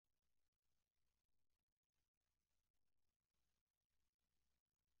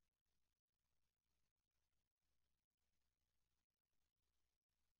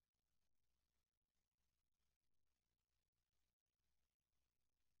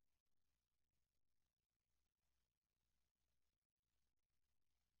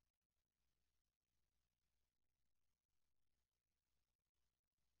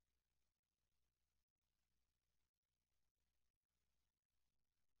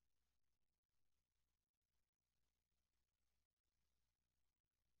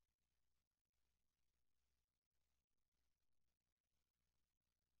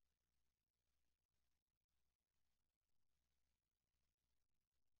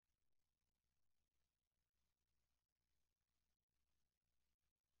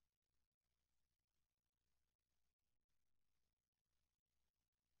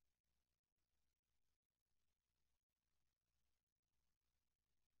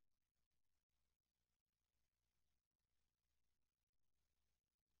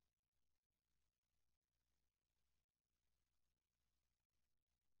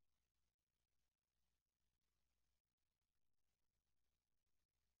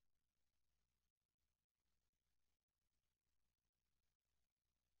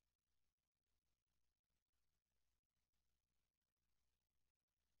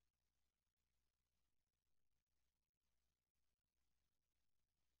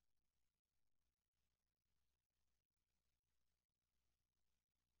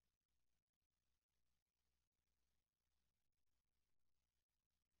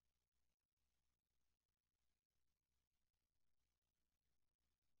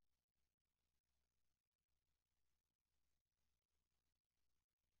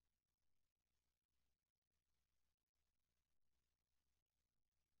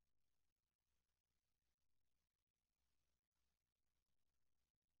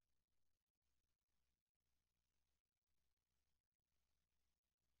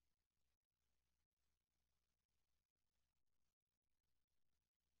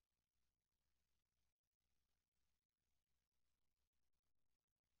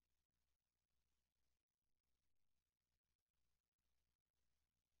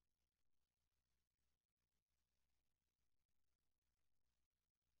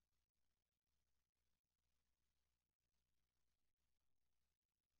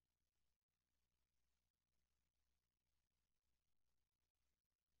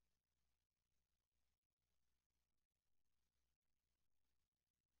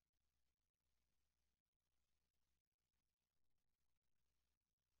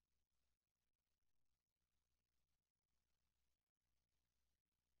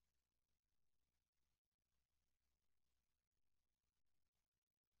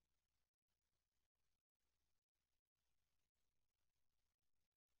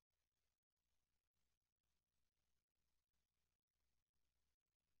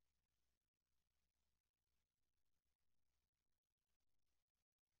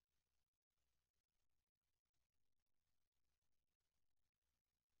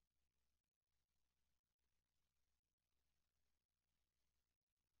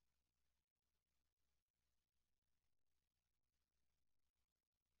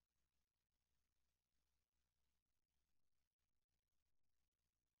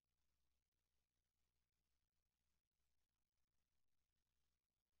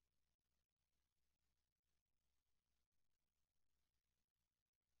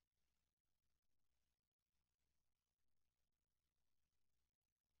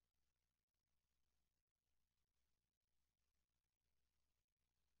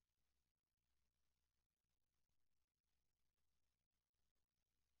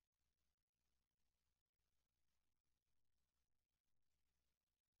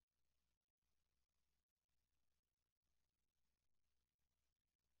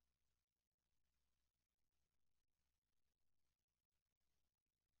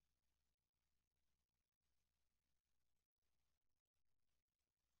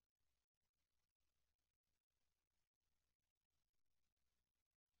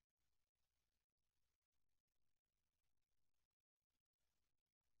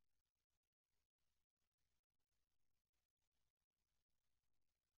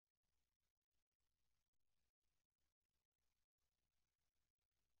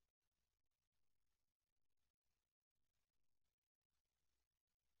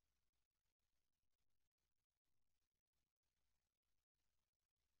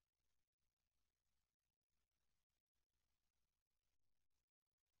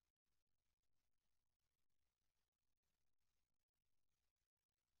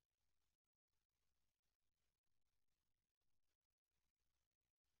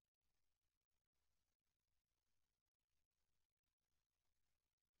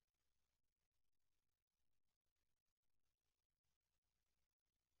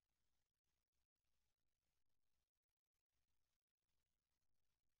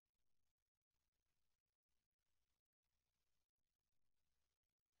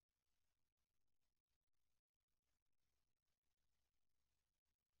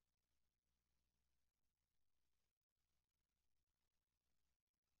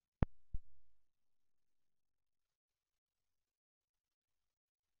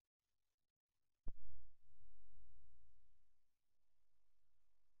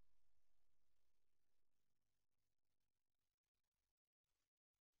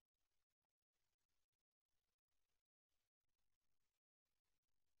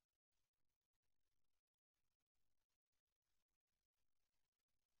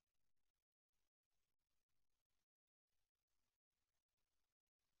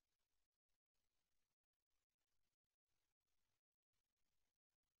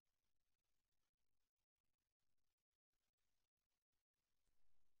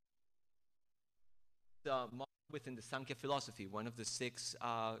Within the Sankhya philosophy, one of the 6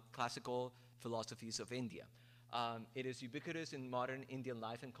 classical philosophies of India. It is ubiquitous in modern Indian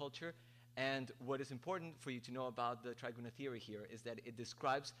life and culture. And what is important for you to know about the Triguna theory here is that it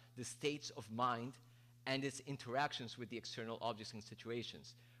describes the states of mind and its interactions with the external objects and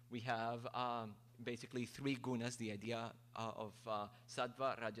situations. We have basically 3 gunas, the idea of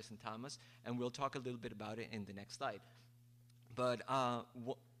sattva, rajas, and tamas, and we'll talk a little bit about it in the next slide. But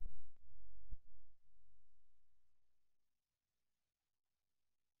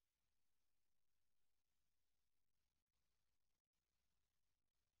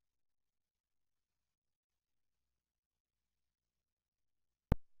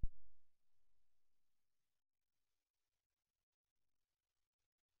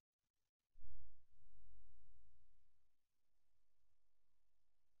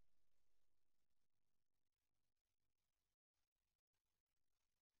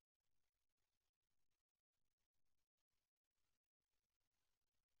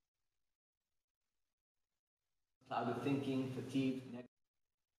clouded thinking, fatigue,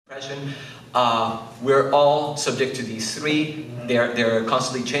 depression. We're all subject to these 3. They're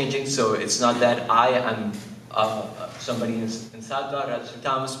constantly changing, so it's not that I am somebody in sattva, rajas, or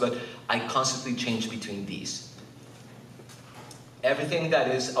tamas, but I constantly change between these. Everything that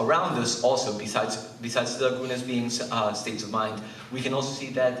is around us also, besides the gunas being states of mind, we can also see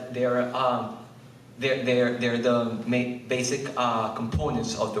that they're the basic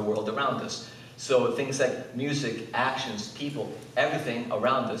components of the world around us. So things like music, actions, people, everything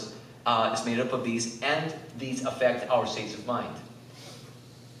around us is made up of these, and these affect our states of mind.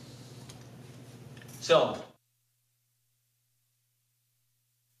 So,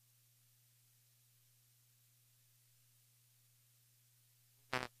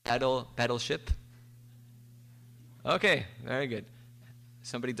 battleship? Okay, very good.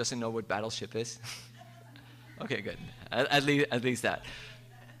 Somebody doesn't know what battleship is? Okay, good. At least that.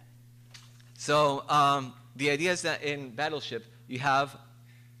 So the idea is that in battleship, you have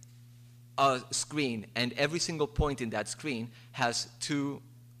a screen, and every single point in that screen has 2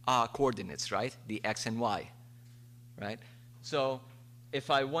 coordinates, right? The X and Y, right? So if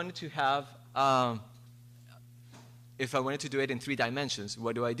I wanted to have, if I wanted to do it in 3 dimensions,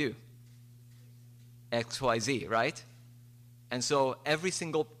 what do? X, Y, Z, right? And so every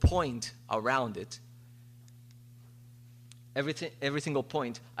single point around it, every single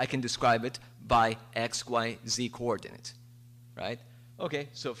point, I can describe it by X, Y, Z coordinate, right? Okay,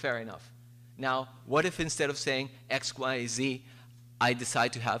 so fair enough. Now, what if instead of saying X, Y, Z, I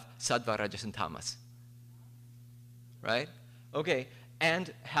decide to have sattva, rajas, and tamas, right? Okay,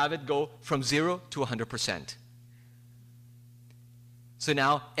 and have it go from 0 to 100%. So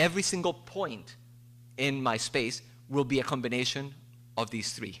now, every single point in my space will be a combination of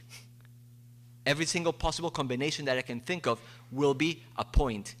these 3. Every single possible combination that I can think of will be a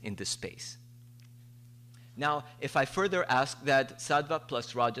point in this space. Now, if I further ask that sattva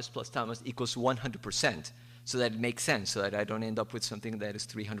plus rajas plus tamas equals 100%, so that it makes sense, so that I don't end up with something that is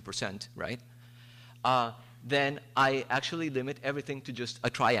 300%, right? Then I actually limit everything to just a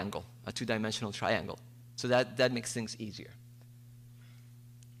triangle, a 2-dimensional triangle. So that makes things easier.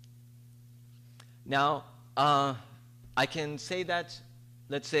 Now, I can say that,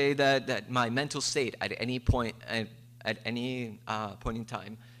 let's say that my mental state at any point in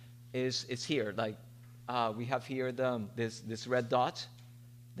time is here. Like we have here this red dot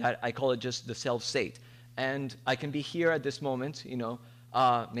that I call it just the self state. And I can be here at this moment, you know,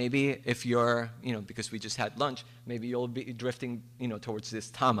 maybe if you're, you know, because we just had lunch, maybe you'll be drifting, you know, towards this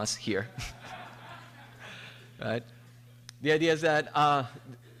tamas here. Right? The idea is that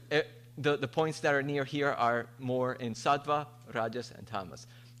the points that are near here are more in sattva, rajas, and tamas.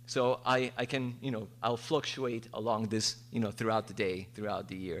 So I can, you know, I'll fluctuate along this, you know, throughout the day, throughout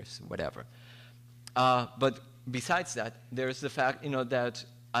the years, whatever. But besides that, there's the fact, you know, that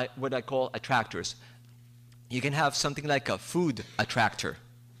what I call attractors. You can have something like a food attractor,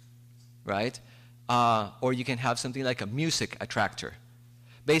 right? Or you can have something like a music attractor.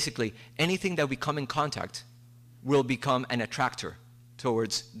 Basically, anything that we come in contact will become an attractor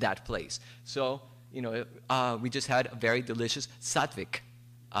towards that place. So, you know, we just had a very delicious sattvic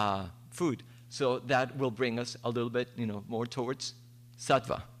food. So that will bring us a little bit, you know, more towards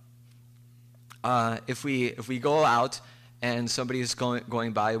sattva. If we go out and somebody is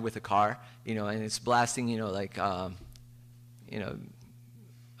going by with a car, you know, and it's blasting, you know, like, you know,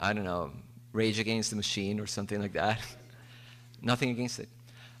 I don't know, Rage Against the Machine or something like that. Nothing against it.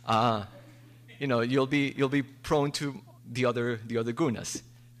 You know, you'll be prone to the other gunas,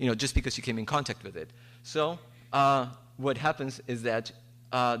 you know, just because you came in contact with it. So what happens is that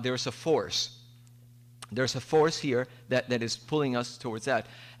there's a force There's a force here that is pulling us towards that.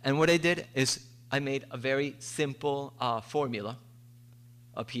 And what I did is I made a very simple formula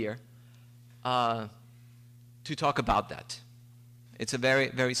up here to talk about that. It's a very,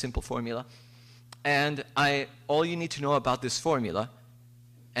 very simple formula. And all you need to know about this formula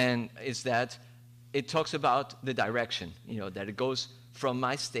is that it talks about the direction, that it goes from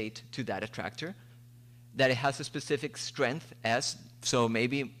my state to that attractor, that it has a specific strength S, so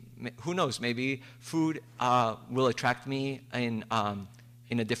maybe, who knows, maybe food will attract me in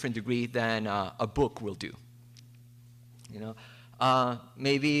a different degree than a book will do.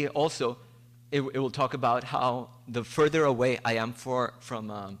 Maybe also it will talk about how the further away I am from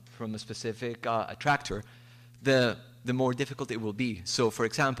a specific attractor, the more difficult it will be. So for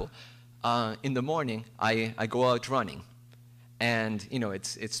example, in the morning I go out running, and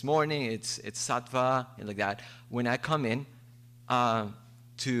it's morning, it's sattva, and like that. When I come in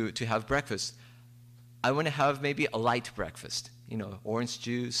to have breakfast, I want to have maybe a light breakfast, orange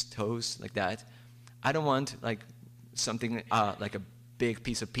juice, toast, like that. I don't want like something like a big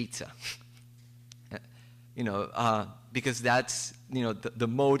piece of pizza, because that's, the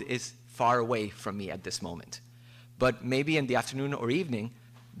mode is far away from me at this moment. But maybe in the afternoon or evening,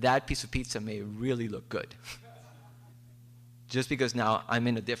 that piece of pizza may really look good. Just because now I'm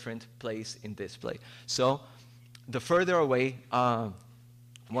in a different place in this place. So the further away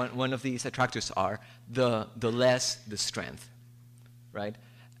one of these attractors are, the less the strength, right?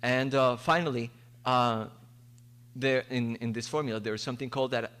 And finally, there in this formula, there's something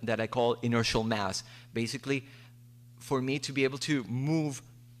called that I call inertial mass. Basically, for me to be able to move,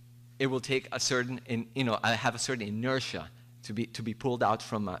 it will take a certain, I have a certain inertia to be pulled out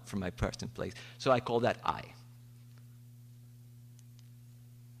from my present place. So I call that I.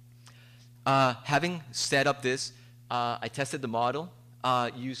 Having set up this, I tested the model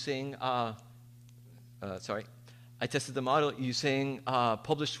using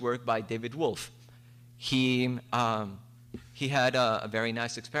published work by David Wolf. He had a very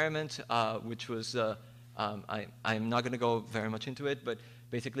nice experiment, which was, I'm not going to go very much into it, but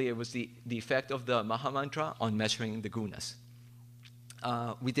basically it was the effect of the Maha Mantra on measuring the gunas.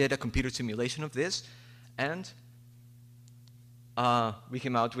 We did a computer simulation of this, and we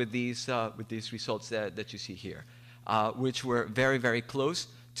came out with these results that you see here, which were very, very close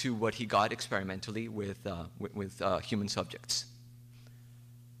to what he got experimentally with human subjects.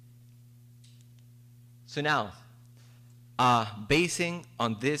 So now, basing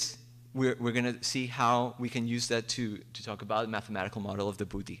on this, we're going to see how we can use that to talk about a mathematical model of the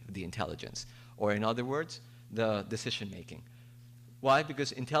buddhi, the intelligence, or in other words, the decision-making. Why?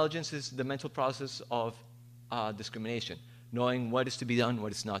 Because intelligence is the mental process of discrimination, knowing what is to be done,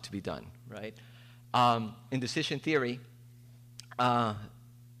 what is not to be done, right? In decision theory,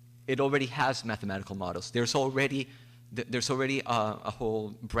 it already has mathematical models. There's already a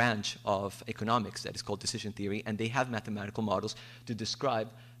whole branch of economics that is called decision theory, and they have mathematical models to describe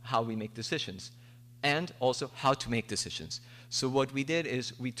how we make decisions and also how to make decisions. So what we did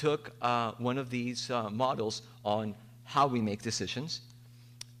is we took one of these models on how we make decisions.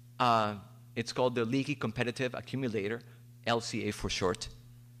 It's called the Leaky Competitive Accumulator, LCA for short,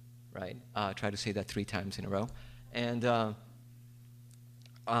 right? Try to say that 3 times in a row. And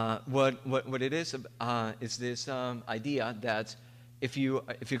what it is this idea that if you're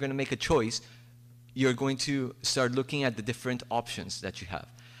going to make a choice, you're going to start looking at the different options that you have.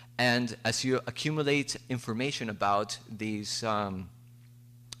 And as you accumulate information about these things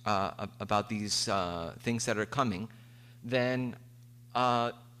that are coming, then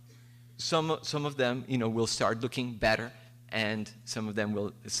some of them will start looking better, and some of them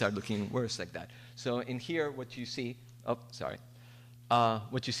will start looking worse, like that. So in here, what you see,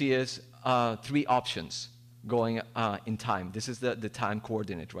 what you see is 3 options going in time. This is the time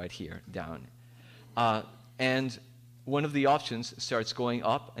coordinate right here, down. And one of the options starts going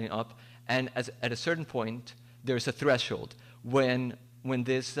up and up, and at a certain point, there's a threshold. When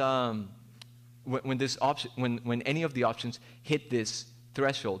any of the options hit this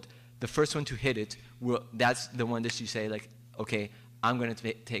threshold, the first one to hit it, that's the one that you say, like, okay, I'm going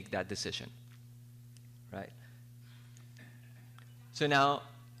to take that decision, right? So now,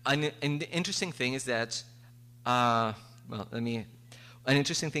 an interesting thing is that, an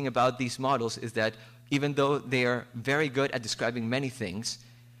interesting thing about these models is that even though they are very good at describing many things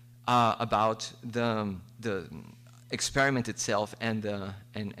about the experiment itself and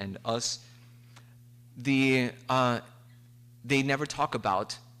us, they never talk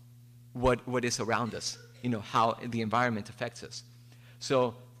about what is around us, how the environment affects us.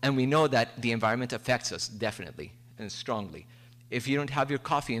 So, and we know that the environment affects us definitely and strongly. If you don't have your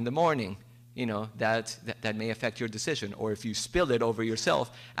coffee in the morning, that may affect your decision. Or if you spill it over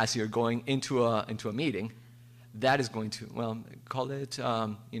yourself as you're going into a meeting, that is going to, well, call it,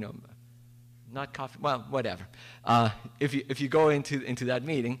 not coffee, well, whatever. If you go into that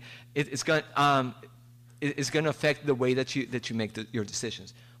meeting, it's going to affect the way that you make your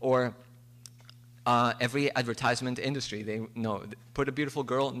decisions. Or every advertisement industry, they know, put a beautiful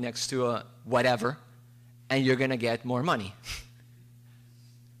girl next to a whatever, and you're going to get more money,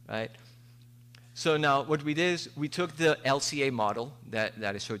 right? So now what we did is we took the LCA model that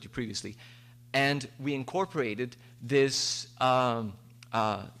I showed you previously, and we incorporated this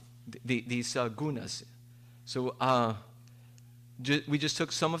these gunas. So we just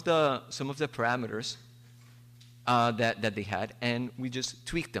took some of the parameters that they had, and we just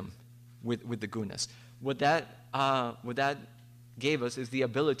tweaked them with the gunas. What that gave us is the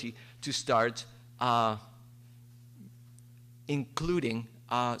ability to start including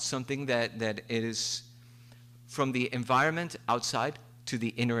something that it is from the environment outside to the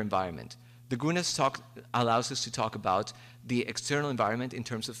inner environment. The gunas allows us to talk about the external environment in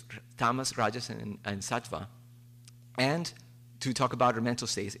terms of tamas, rajas, and sattva, and to talk about our mental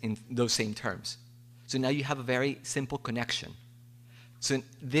states in those same terms. So now you have a very simple connection. So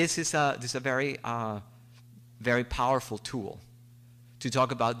this is a very very powerful tool to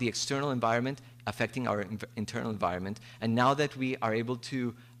talk about the external environment affecting our internal environment. And now that we are able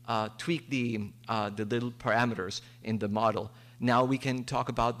to tweak the little parameters in the model, now we can talk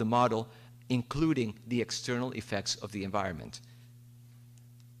about the model including the external effects of the environment.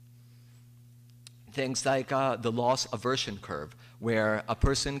 Things like the loss aversion curve, where a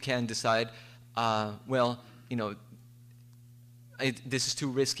person can decide, this is too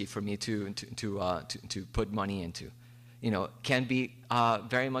risky for me to put money into. Can be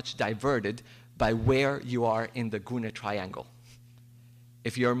very much diverted by where you are in the guna triangle.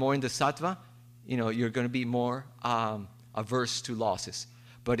 If you're more in the sattva, you're going to be more averse to losses.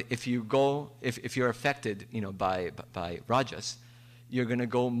 But if you're affected, by rajas, you're going to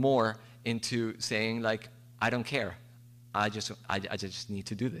go more into saying like, I don't care, I just need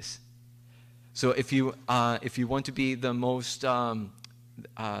to do this. So if you want to be the most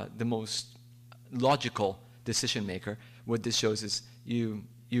logical decision maker, what this shows is you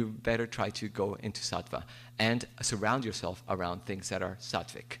better try to go into sattva and surround yourself around things that are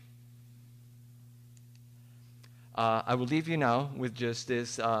sattvic. I will leave you now with just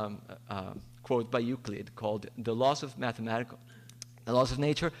this quote by Euclid called, "The laws of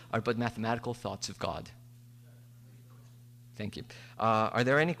nature are but mathematical thoughts of God." Thank you. Are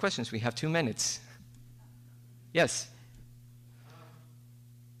there any questions? We have 2 minutes. Yes?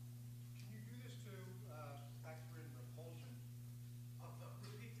 Can you do this to factor in repulsion?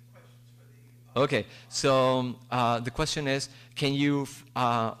 Repeat the questions for the... Okay, so the question is, can you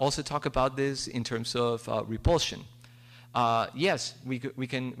also talk about this in terms of repulsion? Yes, we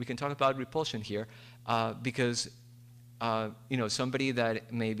can talk about repulsion here because somebody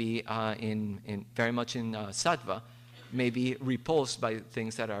that may be in very much in sattva may be repulsed by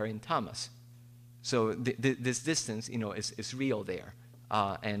things that are in tamas. So this distance, is real there,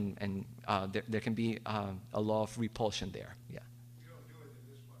 and there can be a law of repulsion there. Yeah. You don't do it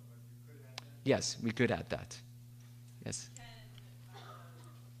in this one, but you could add that? Yes, we could add that. Yes. Can the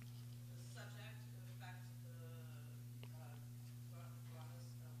subject affect the process of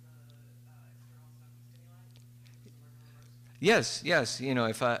the external stimuli? Yes.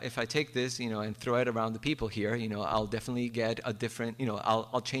 If I take this, and throw it around the people here, I'll definitely get a different,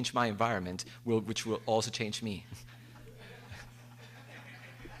 I'll change my environment, which will also change me.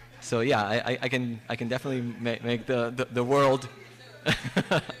 So yeah, I can definitely make the world.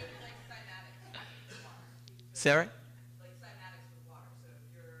 Sarah? Like cymatics with water. So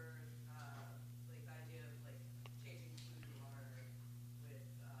if you're like the idea of like changing food to water with if you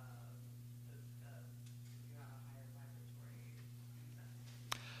have a higher vibratory.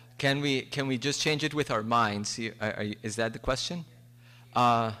 Can we just change it with our minds? Is that the question?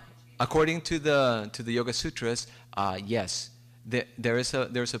 According to the Yoga Sutras, yes. There's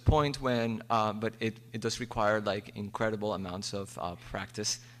a point when, but it does require like incredible amounts of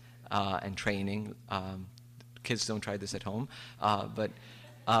practice and training. Kids don't try this at home, but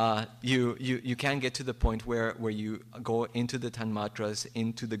you can get to the point where you go into the tanmatras,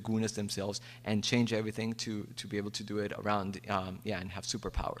 into the gunas themselves, and change everything to be able to do it around, and have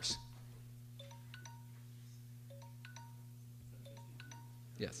superpowers.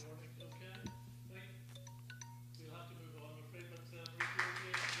 Yes.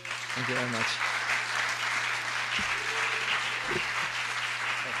 Thank you very much.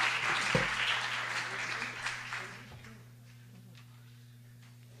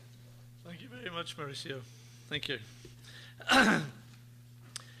 Thank you. much, Mauricio. Thank you. And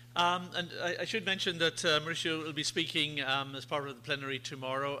I should mention that Mauricio will be speaking as part of the plenary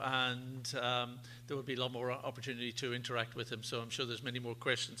tomorrow, and there will be a lot more opportunity to interact with him, so I'm sure there's many more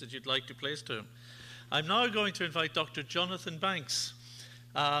questions that you'd like to place to him. I'm now going to invite Dr. Jonathan Banks.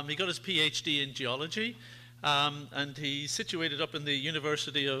 He got his PhD in geology, and he's situated up in the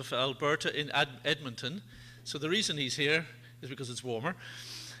University of Alberta in Edmonton. So the reason he's here is because it's warmer.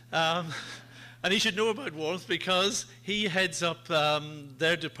 And he should know about warmth because he heads up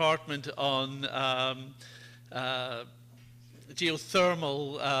their department on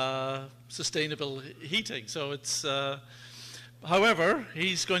geothermal sustainable heating. So it's, however,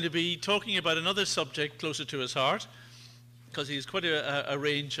 he's going to be talking about another subject closer to his heart because he has quite a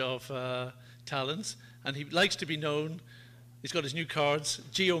range of talents, and he likes to be known, he's got his new cards,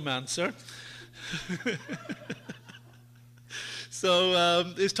 Geomancer.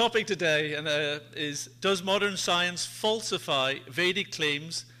 So his topic today is, does modern science falsify Vedic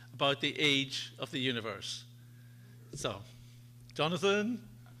claims about the age of the universe? So, Jonathan.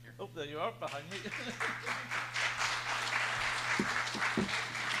 Oh, there you are, behind me.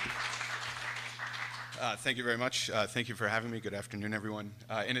 Thank you very much. Thank you for having me. Good afternoon, everyone.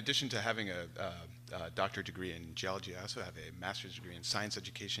 In addition to having a doctorate degree in geology, I also have a master's degree in science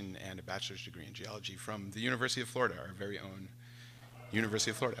education and a bachelor's degree in geology from the University of Florida, our very own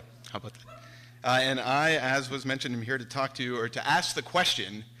University of Florida. How about that? And I, as was mentioned, am here to talk to you, or to ask the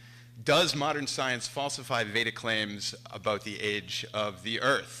question, does modern science falsify Vedic claims about the age of the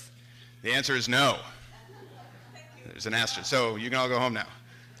Earth? The answer is no. There's an asterisk. So you can all go home now.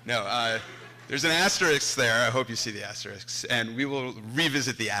 No, there's an asterisk there. I hope you see the asterisks. And we will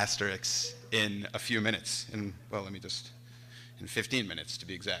revisit the asterisks in a few minutes. In 15 minutes to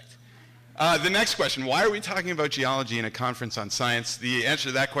be exact. The next question, why are we talking about geology in a conference on science? The answer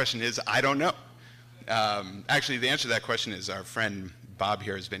to that question is, I don't know. Actually, the answer to that question is our friend Bob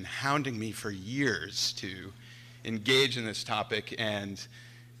here has been hounding me for years to engage in this topic. And,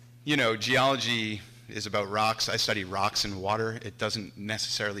 you know, geology is about rocks. I study rocks and water. It doesn't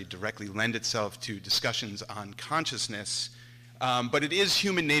necessarily directly lend itself to discussions on consciousness. But it is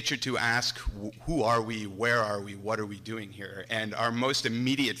human nature to ask, who are we, where are we, what are we doing here? And our most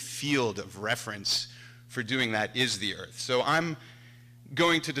immediate field of reference for doing that is the Earth. So I'm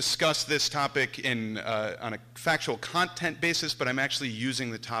going to discuss this topic on a factual content basis, but I'm actually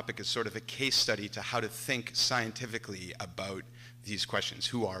using the topic as sort of a case study to how to think scientifically about these questions.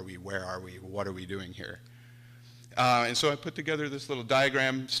 Who are we, where are we, what are we doing here? And so I put together this little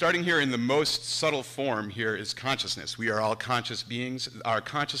diagram. Starting here in the most subtle form here is consciousness. We are all conscious beings. Our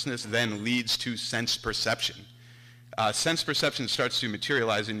consciousness then leads to sense perception. Sense perception starts to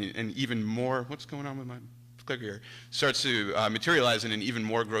materialize in an even more, what's going on with my clicker here? Starts to materialize in an even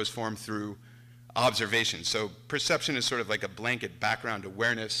more gross form through observation. So perception is sort of like a blanket background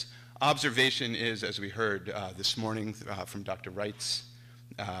awareness. Observation is, as we heard this morning from Dr. Wright's,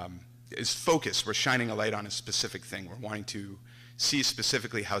 is focus. We're shining a light on a specific thing. We're wanting to see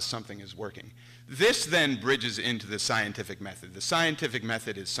specifically how something is working. This then bridges into the scientific method. The scientific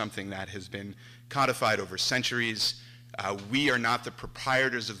method is something that has been codified over centuries. We are not the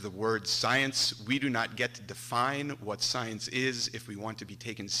proprietors of the word science. We do not get to define what science is if we want to be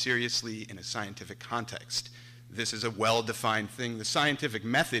taken seriously in a scientific context. This is a well-defined thing. The scientific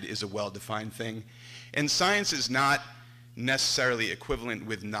method is a well-defined thing. And science is not necessarily equivalent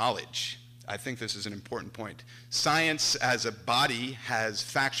with knowledge. I think this is an important point. Science as a body has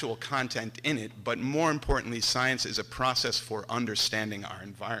factual content in it, but more importantly, science is a process for understanding our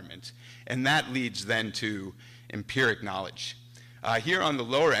environment. And that leads then to empiric knowledge. Here on the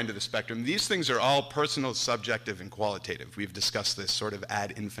lower end of the spectrum, these things are all personal, subjective, and qualitative. We've discussed this sort of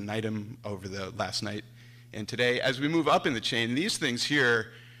ad infinitum over the last night and today. As we move up in the chain, these things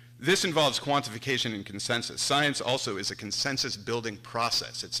here, this involves quantification and consensus. Science also is a consensus building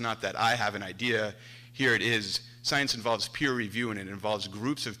process. It's not that I have an idea, here it is. Science involves peer review, and it involves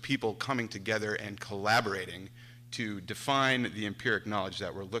groups of people coming together and collaborating to define the empiric knowledge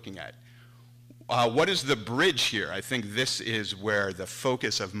that we're looking at. What is the bridge here? I think this is where the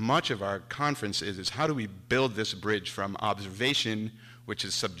focus of much of our conference is how do we build this bridge from observation, which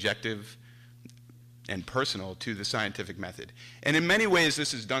is subjective and personal, to the scientific method. And in many ways,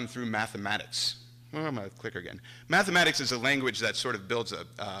 this is done through mathematics. Well, I'm going to click again. Mathematics is a language that sort of builds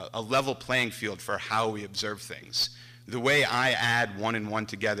a level playing field for how we observe things. The way I add 1 and 1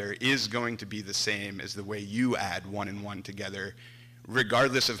 together is going to be the same as the way you add 1 and 1 together,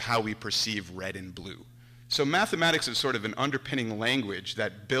 regardless of how we perceive red and blue. So mathematics is sort of an underpinning language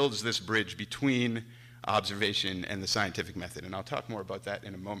that builds this bridge between observation and the scientific method, and I'll talk more about that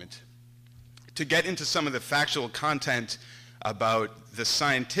in a moment. To get into some of the factual content about the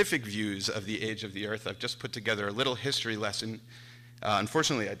scientific views of the age of the Earth, I've just put together a little history lesson.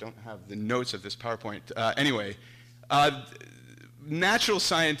 Unfortunately, I don't have the notes of this PowerPoint. Natural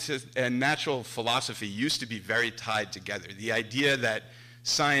science and natural philosophy used to be very tied together. The idea that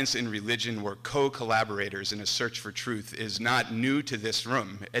science and religion were co-collaborators in a search for truth is not new to this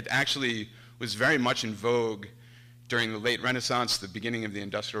room. It actually was very much in vogue during the late Renaissance, the beginning of the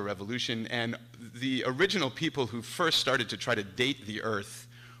Industrial Revolution, and the original people who first started to try to date the Earth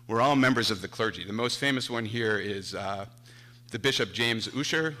were all members of the clergy. The most famous one here is the Bishop James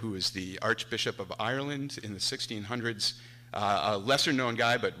Ussher, who is the Archbishop of Ireland in the 1600s. A lesser-known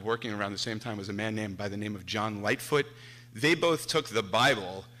guy, but working around the same time, was a man named by the name of John Lightfoot. They both took the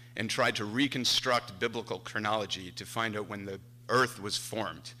Bible and tried to reconstruct biblical chronology to find out when the Earth was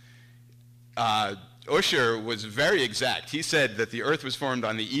formed. Ussher was very exact. He said that the Earth was formed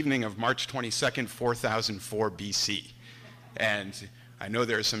on the evening of March 22nd, 4004 BC. And I know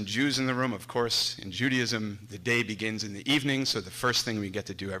there are some Jews in the room. Of course, in Judaism, the day begins in the evening, so the first thing we get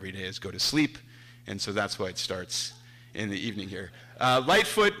to do every day is go to sleep. And so that's why it starts in the evening here.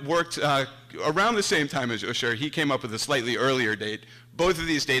 Lightfoot worked around the same time as Ussher. He came up with a slightly earlier date. Both of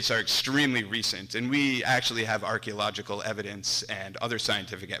these dates are extremely recent, and we actually have archaeological evidence and other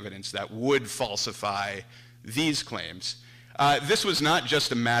scientific evidence that would falsify these claims. This was not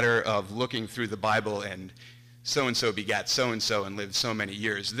just a matter of looking through the Bible and so-and-so begat so-and-so and lived so many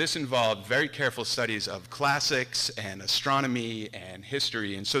years. This involved very careful studies of classics and astronomy and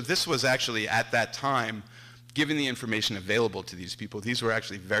history, and so this was actually, at that time, given the information available to these people, these were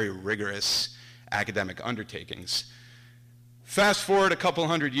actually very rigorous academic undertakings. Fast forward a couple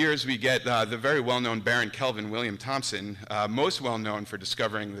hundred years, we get the very well-known Baron Kelvin William Thomson, most well-known for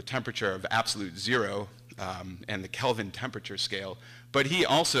discovering the temperature of absolute zero and the Kelvin temperature scale. But he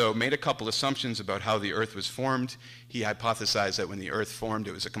also made a couple assumptions about how the Earth was formed. He hypothesized that when the Earth formed,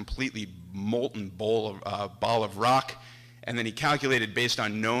 it was a completely molten ball of rock. And then he calculated, based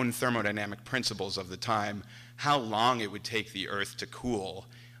on known thermodynamic principles of the time, how long it would take the Earth to cool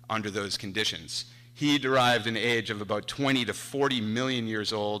under those conditions. He derived an age of about 20 to 40 million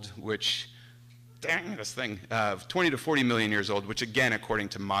years old, which, 20 to 40 million years old, which again, according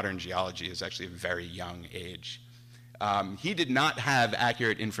to modern geology, is actually a very young age. He did not have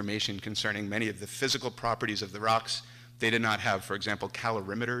accurate information concerning many of the physical properties of the rocks. They did not have, for example,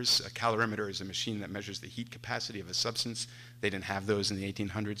 calorimeters. A calorimeter is a machine that measures the heat capacity of a substance. They didn't have those in the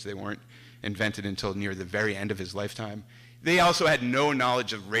 1800s. They weren't invented until near the very end of his lifetime. They also had no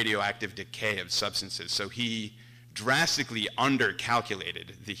knowledge of radioactive decay of substances, so he drastically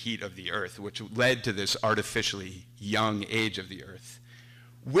undercalculated the heat of the Earth, which led to this artificially young age of the Earth.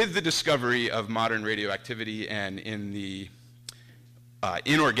 With the discovery of modern radioactivity, and in the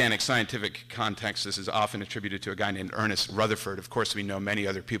inorganic scientific context, this is often attributed to a guy named Ernest Rutherford. Of course, we know many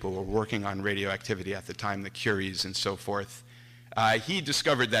other people were working on radioactivity at the time, the Curies and so forth. He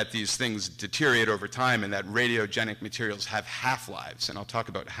discovered that these things deteriorate over time and that radiogenic materials have half-lives, and I'll talk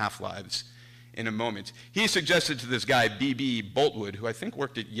about half-lives in a moment. He suggested to this guy, B.B. Boltwood, who I think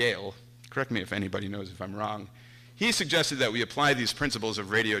worked at Yale, correct me if anybody knows if I'm wrong, he suggested that we apply these principles of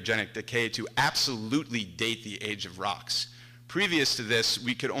radiogenic decay to absolutely date the age of rocks. Previous to this,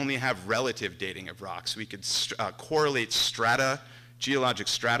 we could only have relative dating of rocks. We could correlate strata, geologic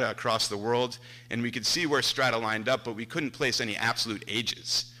strata across the world, and we could see where strata lined up, but we couldn't place any absolute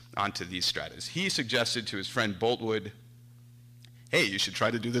ages onto these stratas. He suggested to his friend Boltwood, hey, you should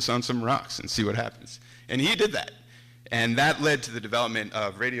try to do this on some rocks and see what happens. And he did that. And that led to the development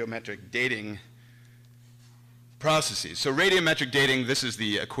of radiometric dating processes. So radiometric dating, this is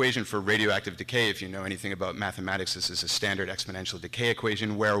the equation for radioactive decay. If you know anything about mathematics, this is a standard exponential decay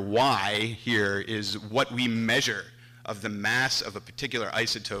equation where y here is what we measure of the mass of a particular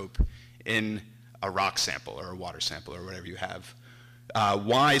isotope in a rock sample or a water sample or whatever you have.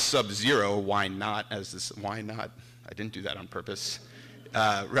 Y sub 0, y naught, as this, y naught, I didn't do that on purpose,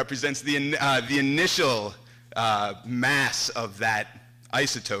 represents the initial mass of that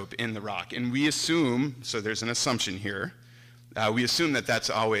isotope in the rock. And we assume, so there's an assumption here, we assume that that's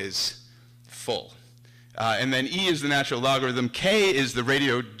always full. And then E is the natural logarithm. K is the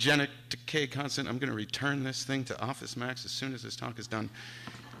radiogenic decay constant. I'm going to return this thing to Office Max as soon as this talk is done.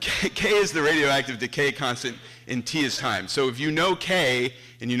 K is the radioactive decay constant in T is time. So if you know K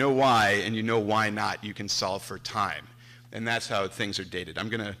and you know Y and you know Y naught, you can solve for time. And that's how things are dated. I'm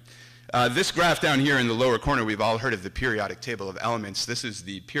going to this graph down here in the lower corner, we've all heard of the periodic table of elements. This is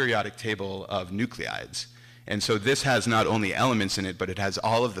the periodic table of nucleides. And so this has not only elements in it, but it has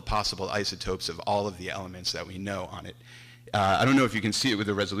all of the possible isotopes of all of the elements that we know on it. I don't know if you can see it with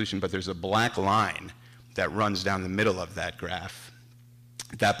the resolution, but there's a black line that runs down the middle of that graph.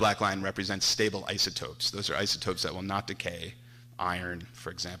 That black line represents stable isotopes. Those are isotopes that will not decay. Iron,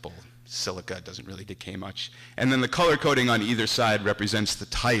 for example, silica doesn't really decay much. And then the color coding on either side represents the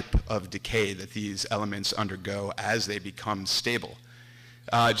type of decay that these elements undergo as they become stable.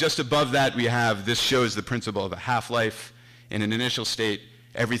 Just above that we have, this shows the principle of a half-life. In an initial state,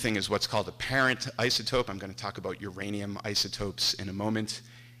 everything is what's called a parent isotope. I'm going to talk about uranium isotopes in a moment.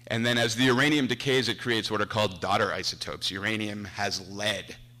 And then as the uranium decays, it creates what are called daughter isotopes. Uranium has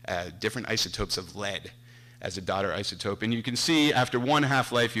lead, different isotopes of lead as a daughter isotope. And you can see after one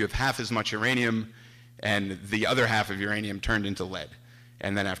half-life, you have half as much uranium, and the other half of uranium turned into lead.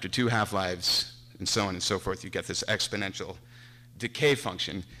 And then after 2 half-lives, and so on and so forth, you get this exponential decay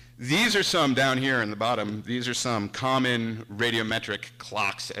function. These are some, down here in the bottom, these are some common radiometric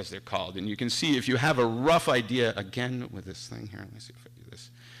clocks, as they're called. And you can see if you have a rough idea, again with this thing here, let me see if I do this.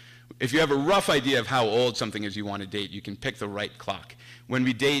 If you have a rough idea of how old something is you want to date, you can pick the right clock. When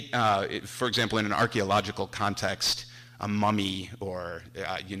we date, for example, in an archaeological context, a mummy or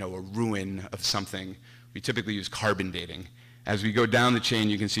a ruin of something, we typically use carbon dating. As we go down the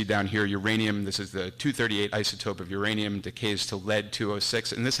chain, you can see down here uranium, this is the 238 isotope of uranium, decays to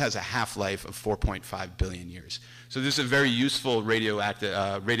lead-206, and this has a half-life of 4.5 billion years. So this is a very useful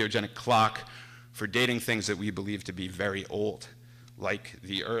radiogenic clock for dating things that we believe to be very old, like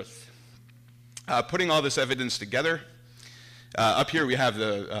the Earth. Putting all this evidence together, up here we have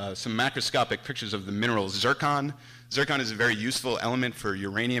some macroscopic pictures of the mineral zircon. Zircon is a very useful element for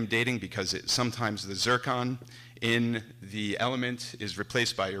uranium dating because sometimes the zircon in the element is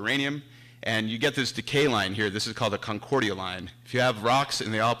replaced by uranium, and you get this decay line here. This is called a Concordia line. If you have rocks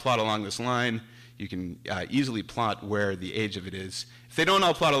and they all plot along this line, you can easily plot where the age of it is. If they don't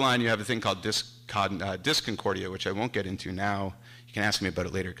all plot a line, you have a thing called disconcordia, which I won't get into now. You can ask me about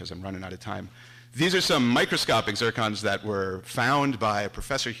it later because I'm running out of time. These are some microscopic zircons that were found by a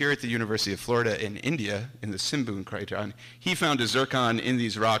professor here at the University of Florida in India, in the Simbun craton. He found a zircon in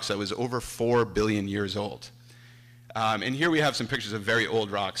these rocks that was over 4 billion years old. And here we have some pictures of very old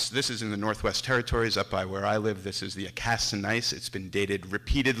rocks. This is in the Northwest Territories, up by where I live. This is the Acasta gneiss. It's been dated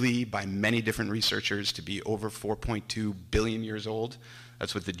repeatedly by many different researchers to be over 4.2 billion years old.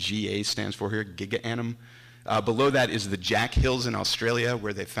 That's what the GA stands for here, gigaannum. Below that is the Jack Hills in Australia,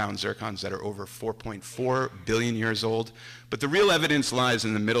 where they found zircons that are over 4.4 billion years old. But the real evidence lies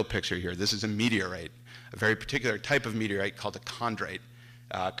in the middle picture here. This is a meteorite, a very particular type of meteorite called a chondrite.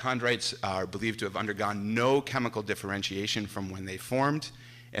 Chondrites are believed to have undergone no chemical differentiation from when they formed,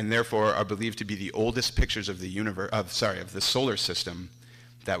 and therefore are believed to be the oldest pictures of the of the solar system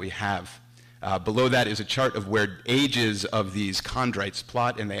that we have. Below that is a chart of where ages of these chondrites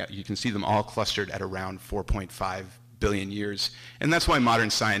plot, and you can see them all clustered at around 4.5 billion years. And that's why modern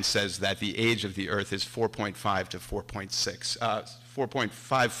science says that the age of the Earth is 4.5 to 4.6,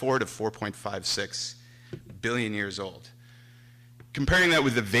 4.54 to 4.56 billion years old. Comparing that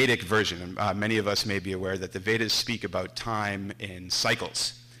with the Vedic version, many of us may be aware that the Vedas speak about time in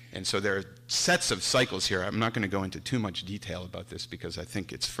cycles. And so there are sets of cycles here. I'm not going to go into too much detail about this because I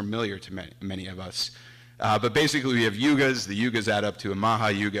think it's familiar to many of us. But basically we have yugas. The yugas add up to a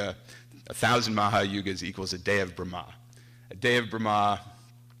Maha Yuga. 1,000 Maha Yugas equals a day of Brahma. A day of Brahma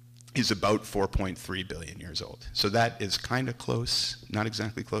is about 4.3 billion years old. So that is kind of close, not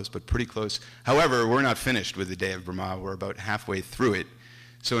exactly close, but pretty close. However, we're not finished with the day of Brahma. We're about halfway through it.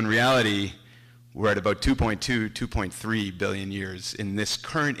 So in reality, we're at about 2.2, 2.3 billion years in this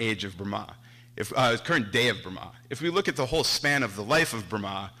current age of Brahma, current day of Brahma. If we look at the whole span of the life of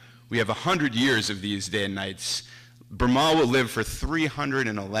Brahma, we have 100 years of these day and nights. Brahma will live for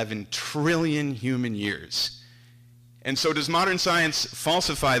 311 trillion human years. And so does modern science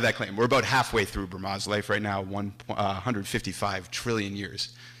falsify that claim? We're about halfway through Brahma's life right now, 155 trillion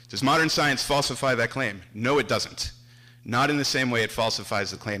years. Does modern science falsify that claim? No, it doesn't. Not in the same way it falsifies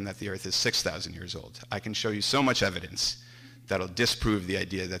the claim that the Earth is 6,000 years old. I can show you so much evidence that'll disprove the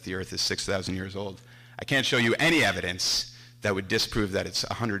idea that the Earth is 6,000 years old. I can't show you any evidence that would disprove that it's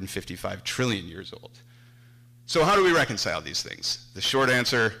 155 trillion years old. So how do we reconcile these things? The short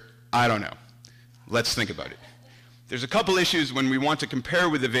answer, I don't know. Let's think about it. There's a couple issues when we want to compare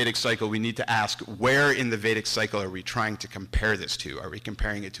with the Vedic cycle. We need to ask, where in the Vedic cycle are we trying to compare this to? Are we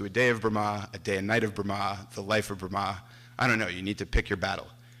comparing it to a day of Brahma, a day and night of Brahma, the life of Brahma? I don't know. You need to pick your battle.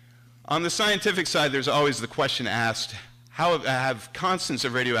 On the scientific side, there's always the question asked, how have constants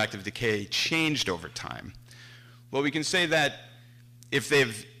of radioactive decay changed over time? Well, we can say that if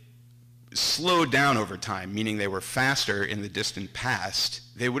they've slowed down over time, meaning they were faster in the distant past,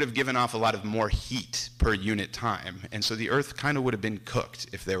 they would have given off a lot of more heat per unit time. And so the Earth kind of would have been cooked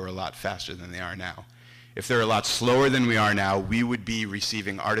if they were a lot faster than they are now. If they're a lot slower than we are now, we would be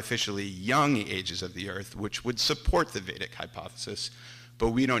receiving artificially young ages of the Earth, which would support the Vedic hypothesis,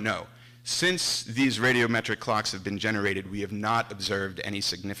 but we don't know. Since these radiometric clocks have been generated, we have not observed any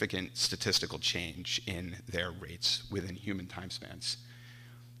significant statistical change in their rates within human time spans.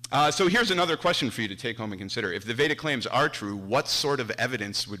 So here's another question for you to take home and consider. If the Vedic claims are true, what sort of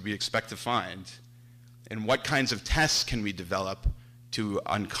evidence would we expect to find? And what kinds of tests can we develop to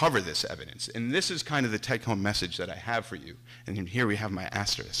uncover this evidence? And this is kind of the take-home message that I have for you. And here we have my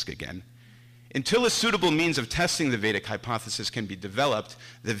asterisk again. Until a suitable means of testing the Vedic hypothesis can be developed,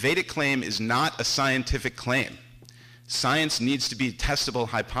 the Vedic claim is not a scientific claim. Science needs to be a testable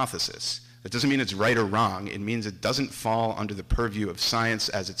hypothesis. That doesn't mean it's right or wrong. It means it doesn't fall under the purview of science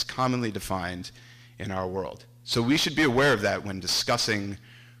as it's commonly defined in our world. So we should be aware of that when discussing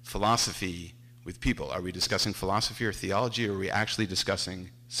philosophy with people. Are we discussing philosophy or theology, or are we actually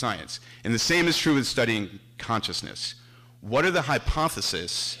discussing science? And the same is true with studying consciousness. What are the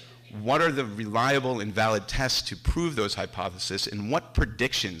hypotheses? What are the reliable and valid tests to prove those hypotheses, and what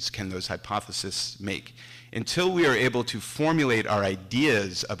predictions can those hypotheses make? Until we are able to formulate our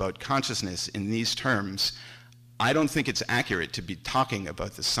ideas about consciousness in these terms, I don't think it's accurate to be talking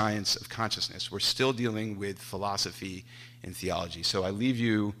about the science of consciousness. We're still dealing with philosophy and theology. So I leave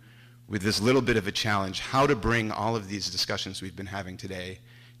you with this little bit of a challenge, how to bring all of these discussions we've been having today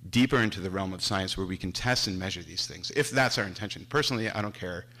deeper into the realm of science where we can test and measure these things, if that's our intention. Personally, I don't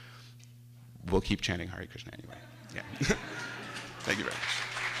care. We'll keep chanting Hare Krishna anyway. Yeah. Thank you very much.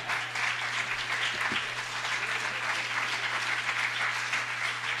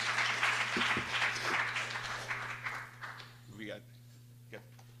 We got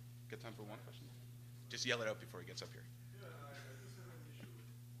time for one question? Just yell it out before he gets up here. Yeah, I just have an issue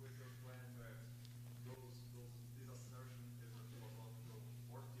with your claim that this assertion is a philosophical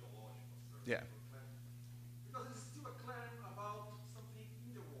or theological assertion. Yeah. Because it's still a claim about something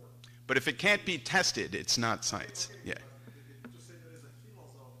in the world. But if it can't be tested, it's not science. Yeah. To say there is a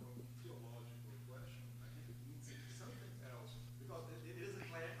philosophical, theological question, I think it means something else. Because it is a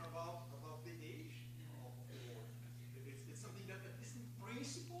claim about the age of the world. It's something that at least in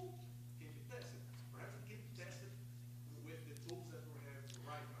principle can be tested. Perhaps it can be tested with the tools that we have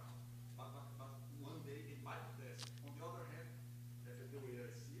right now. But one day it might be tested. On the other hand, the way I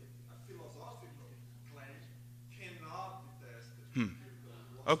see it, a philosophical claim cannot be tested.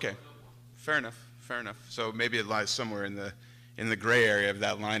 Okay. Fair enough. Fair enough. So maybe it lies somewhere in the gray area of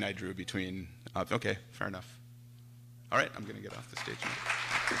that line I drew between. Okay. Fair enough. All right. I'm going to get off the stage now.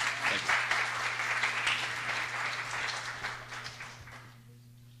 Thank you.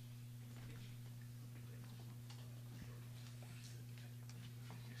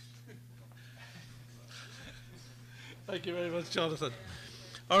 Thank you very much, Jonathan.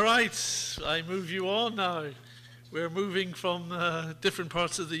 All right, I move you on now. We're moving from different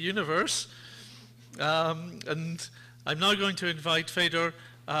parts of the universe. And I'm now going to invite Fedor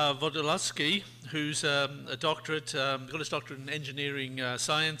Vodolazky, who's got his doctorate in engineering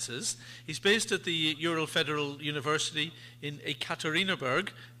sciences. He's based at the Ural Federal University in Ekaterinburg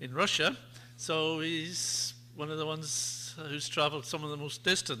in Russia. So he's one of the ones who's traveled some of the most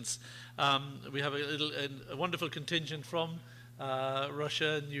distance. We have a wonderful contingent from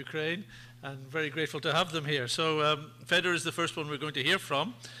Russia and Ukraine, and very grateful to have them here. So Fedor is the first one we're going to hear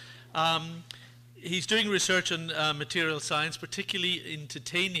from. He's doing research on material science, particularly in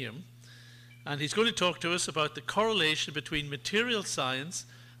titanium, and he's going to talk to us about the correlation between material science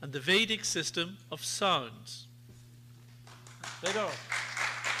and the Vedic system of sounds. Fedor.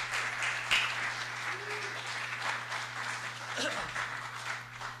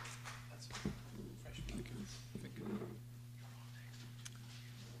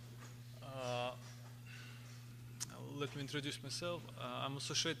 Let me introduce myself. I'm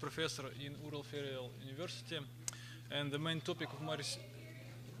associate professor in Ural Federal University, and the main topic of my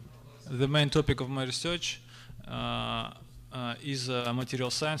research is material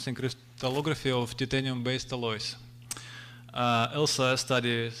science and crystallography of titanium-based alloys. Also, I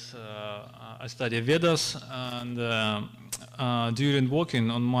study Vedas, and during working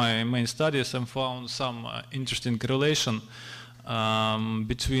on my main studies, I found some interesting correlation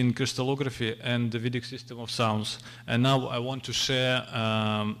between crystallography and the Vedic system of sounds. And now I want to share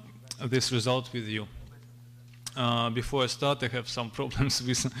this result with you. Before I start, I have some problems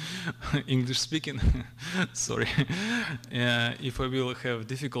with English speaking. Sorry. If I will have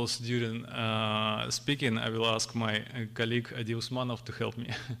difficulties during speaking, I will ask my colleague Adi Usmanov to help me.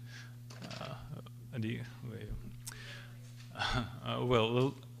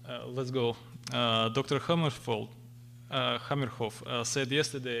 let's go. Dr. Hammerhoff said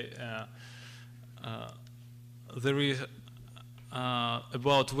yesterday there is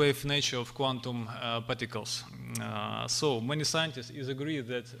about wave nature of quantum particles. So many scientists agree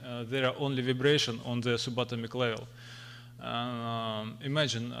that there are only vibration on the subatomic level.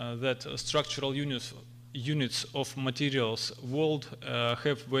 Imagine that structural units of materials world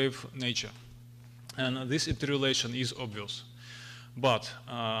have wave nature, and this interrelation is obvious. But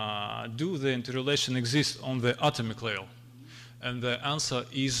do the interrelation exist on the atomic level? And the answer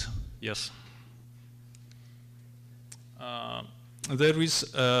is yes. There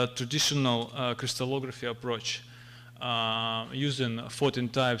is a traditional crystallography approach using 14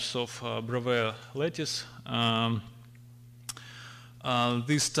 types of Bravais lattice.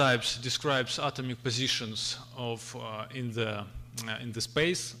 These types describes atomic positions of in the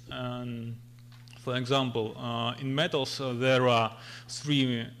space. For example, in metals there are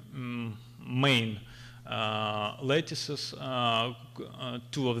three main lattices,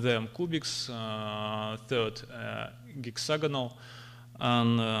 two of them cubics, third hexagonal,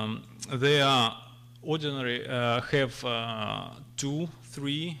 and they are ordinary have 2,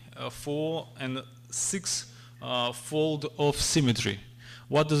 3, 4, and 6 fold of symmetry.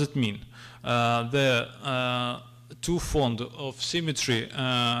 What does it mean? The two-fold of symmetry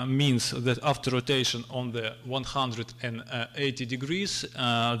means that after rotation on the 180 degrees,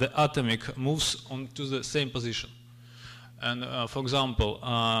 the atomic moves on to the same position. And for example,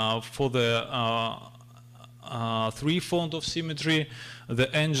 for the three-fold of symmetry, the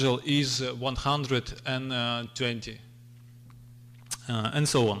angle is 120, and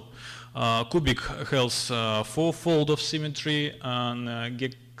so on. Cubic has four-fold of symmetry, and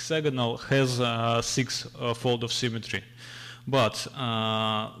hexagonal has 6-fold of symmetry. But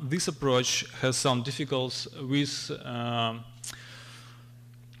this approach has some difficulties with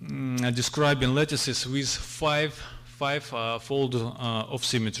describing lattices with five-fold of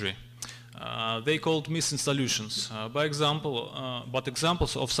symmetry. They called missing solutions. But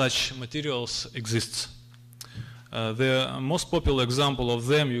examples of such materials exist. The most popular example of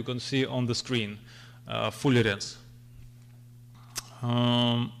them you can see on the screen, fullerenes.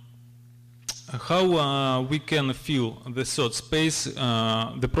 How we can fill the third space?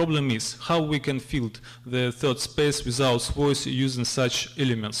 The problem is how we can fill the third space without voice using such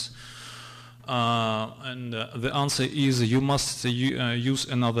elements. And the answer is you must use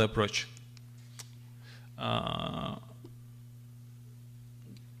another approach.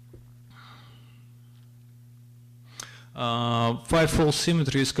 Five-fold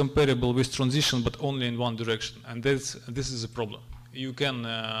symmetry is comparable with transition, but only in one direction, and this is a problem. You can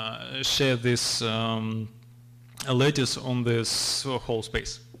share this lattice on this whole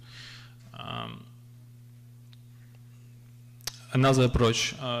space. Another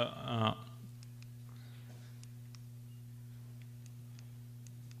approach.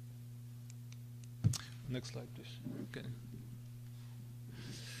 Next slide, please. Okay.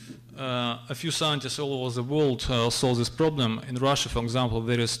 A few scientists all over the world solve this problem. In Russia, for example,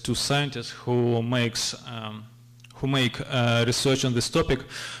 there is 2 scientists who make research on this topic.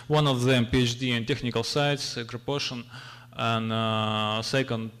 One of them PhD in technical science, Kropotkin, and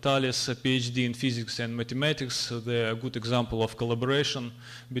second Thales, a PhD in physics and mathematics. They're a good example of collaboration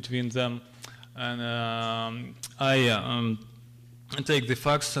between them. And I take the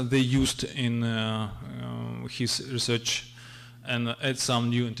facts that they used in his research and add some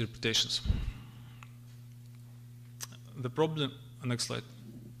new interpretations. The problem, next slide.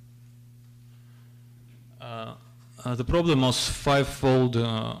 The problem of five-fold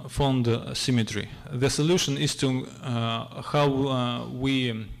symmetry. The solution is to how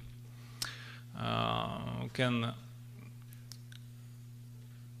we can.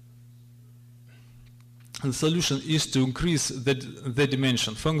 The solution is to increase the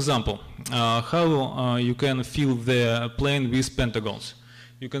dimension. For example, how you can fill the plane with pentagons.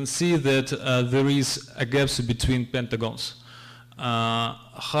 You can see that there is a gap between pentagons.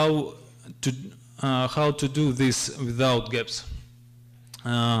 How to do this without gaps?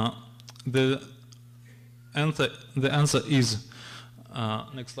 The answer is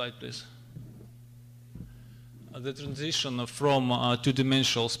next slide, please. The transition from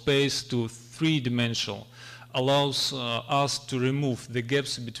two-dimensional space to three-dimensional allows us to remove the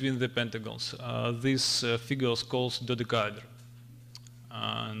gaps between the pentagons. This figure is called dodecahedron.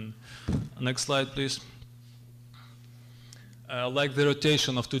 Next slide, please. Like the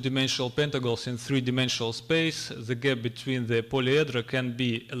rotation of two-dimensional pentagons in three-dimensional space, the gap between the polyhedra can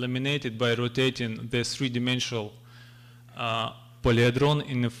be eliminated by rotating the three-dimensional polyhedron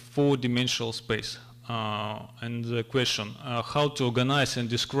in a four-dimensional space. And the question, how to organize and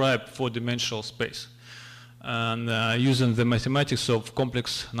describe four-dimensional space, and using the mathematics of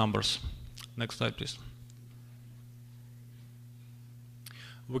complex numbers. Next slide, please.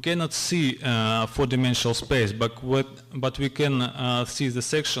 We cannot see four-dimensional space, but we can see the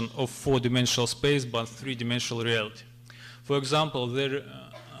section of four-dimensional space but three-dimensional reality. For example, there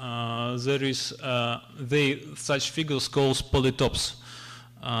is such figures called polytopes.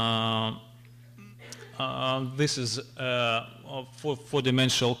 This is a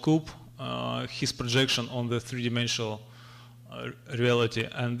four-dimensional cube, his projection on the three-dimensional reality,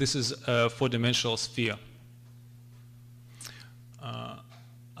 and this is a four-dimensional sphere.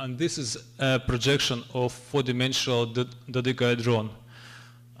 And this is a projection of four-dimensional dodecahedron.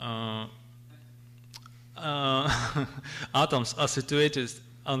 Atoms are situated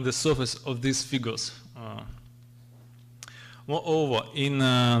on the surface of these figures. Moreover, in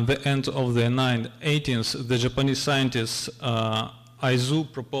the end of the 18th, the Japanese scientist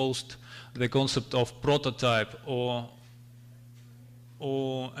Aizu proposed the concept of prototype or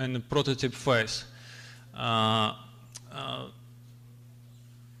a prototype phase.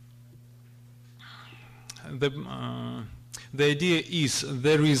 The idea is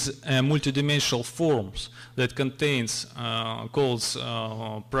there is a multidimensional forms that contains called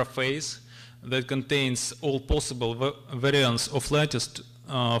prophase, that contains all possible variants of lattice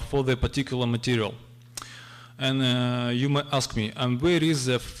for the particular material. And you may ask me, and where is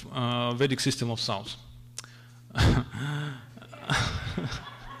the Vedic system of sounds?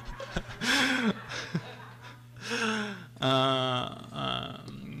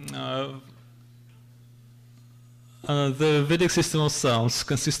 The Vedic system of sounds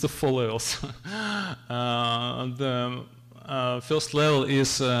consists of four levels. The first level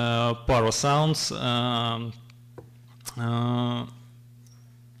is para sounds,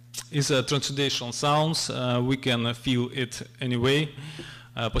 is a transcendental sounds. We can feel it anyway.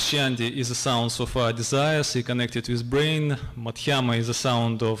 Pashyandi is the sounds of our desires, connected with brain. Madhyama is the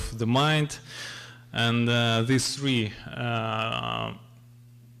sound of the mind. And these three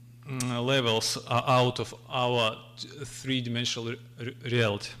levels are out of our three-dimensional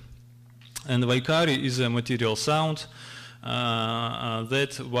reality. And Vaikari is a material sound,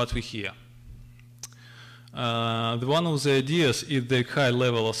 that's what we hear. One of the ideas is the high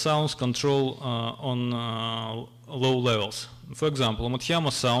level of sounds control on low levels. For example,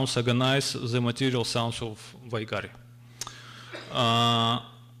 Madhyama sounds organize the material sounds of Vaikari.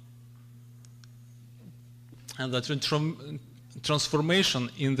 And the transformation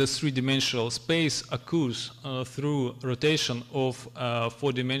in the three-dimensional space occurs through rotation of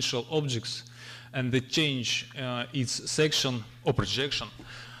four-dimensional objects and the change its section or projection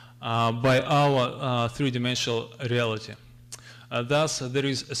by our three-dimensional reality. Thus, there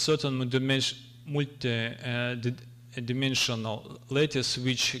is a certain multi-dimensional lattice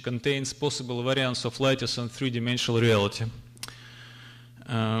which contains possible variants of lattice on three-dimensional reality.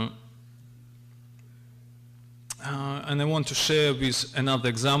 And I want to share with another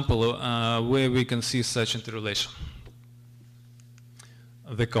example where we can see such interrelation.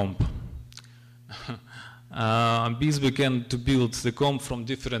 The comb. Bees began to build the comb from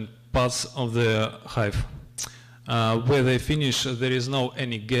different parts of the hive. Where they finish, there is no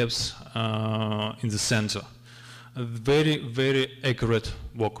any gaps in the center. A very, very accurate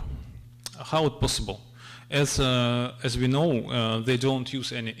work. How it possible? As we know, they don't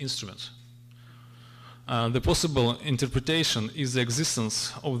use any instruments. The possible interpretation is the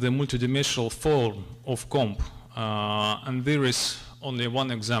existence of the multidimensional form of comb, and there is only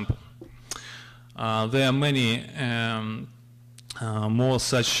one example. There are many more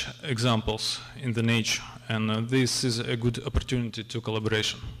such examples in the nature, and this is a good opportunity to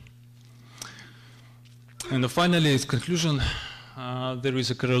collaboration. And finally, in conclusion, there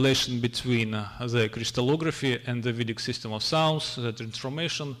is a correlation between the crystallography and the Vedic system of sounds. The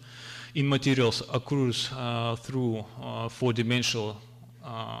transformation in materials occurs through four-dimensional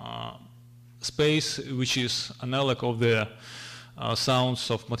space, which is analog of the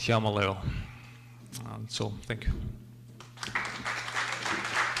sounds of Madhyama level. So, thank you.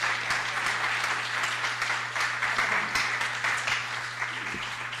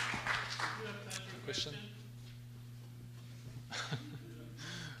 Question?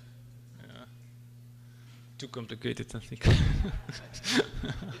 Yeah. Too complicated, I think.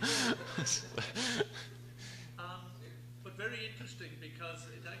 But very interesting because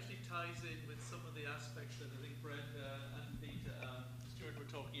it actually ties in with some of the aspects that I think Brenda and Stuart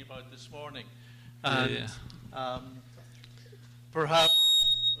were talking about this morning. And perhaps,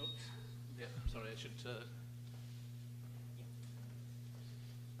 oops, yeah, sorry, I should.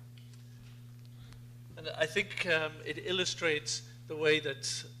 And I think it illustrates the way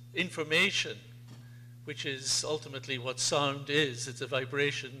that information, which is ultimately what sound is, it's a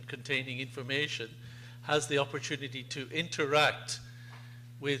vibration containing information, has the opportunity to interact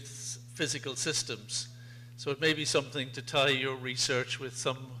with physical systems. So it may be something to tie your research with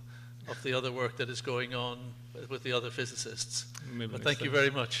some of the other work that is going on with the other physicists. Maybe But next thank you time. very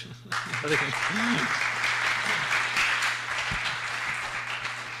much.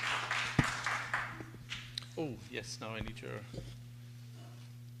 Oh, yes, now I need your...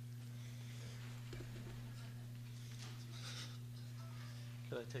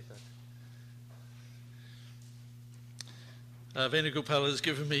 Could I take that? Venugopal has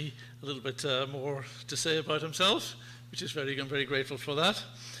given me a little bit more to say about himself, which is I'm very grateful for that.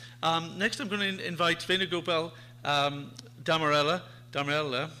 Next, I'm going to invite Venugopal Damerla,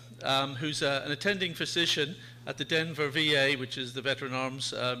 who's an attending physician at the Denver VA, which is the Veteran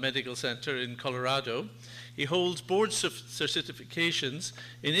Arms Medical Center in Colorado. He holds board certifications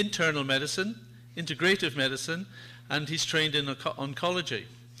in internal medicine, integrative medicine, and he's trained in oncology.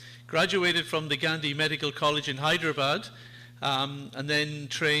 Graduated from the Gandhi Medical College in Hyderabad, and then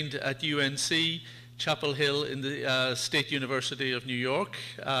trained at UNC, Chapel Hill in the State University of New York,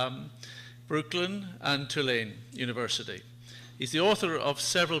 Brooklyn, and Tulane University. He's the author of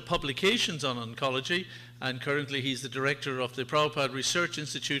several publications on oncology, and currently he's the director of the Prabhupada Research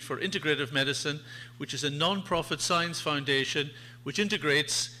Institute for Integrative Medicine, which is a non-profit science foundation which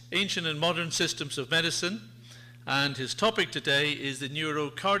integrates ancient and modern systems of medicine. And his topic today is the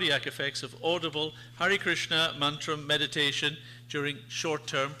neuro-cardiac effects of audible Hare Krishna mantra meditation during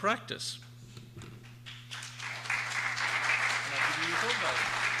short-term practice.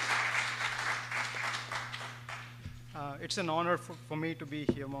 It's an honor for me to be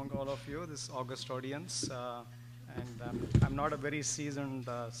here among all of you, this august audience. And I'm not a very seasoned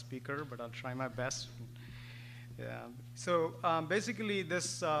speaker, but I'll try my best. Yeah. So basically,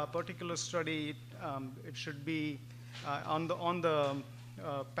 this particular study, it should be on the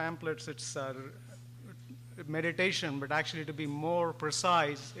pamphlets. It's meditation, but actually, to be more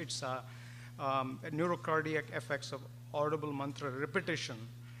precise, it's neuro-cardiac effects of audible mantra repetition.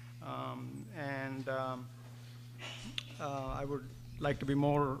 I would like to be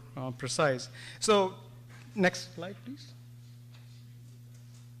more precise. So, next slide, please.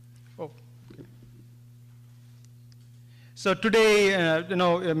 Oh. Okay. So today,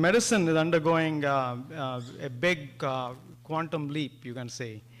 medicine is undergoing a big quantum leap, you can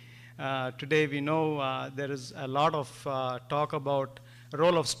say. Today we know there is a lot of talk about the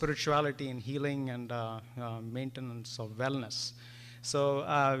role of spirituality in healing and maintenance of wellness. So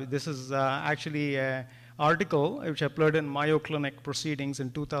this is actually an article which appeared in Mayo Clinic Proceedings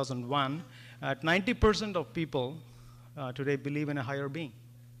in 2001. 90% of people today believe in a higher being.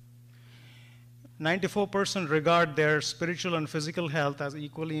 94% regard their spiritual and physical health as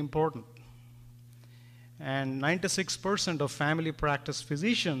equally important. And 96% of family practice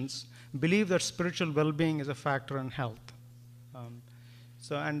physicians believe that spiritual well-being is a factor in health.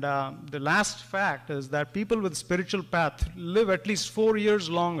 The last fact is that people with spiritual path live at least 4 years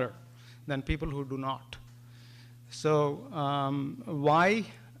longer than people who do not. So why?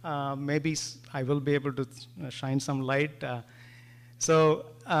 Maybe I will be able to shine some light. Why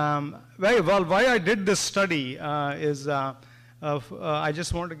I did this study is, I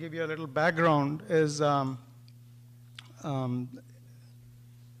just want to give you a little background, is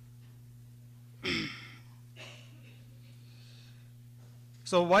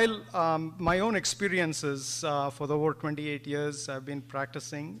so while my own experiences for the over 28 years, I've been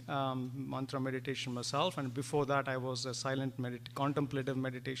practicing mantra meditation myself, and before that I was a silent contemplative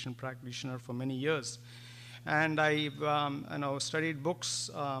meditation practitioner for many years. And I studied books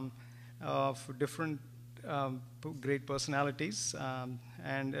of different great personalities,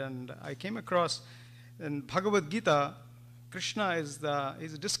 and I came across in Bhagavad Gita, Krishna is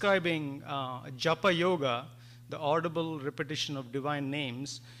describing japa yoga, the audible repetition of divine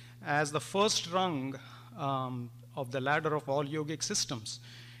names, as the first rung of the ladder of all yogic systems.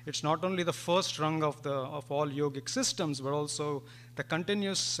 It's not only the first rung of all yogic systems, but also the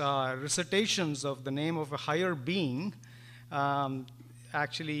continuous recitations of the name of a higher being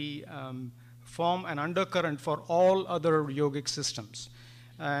actually form an undercurrent for all other yogic systems.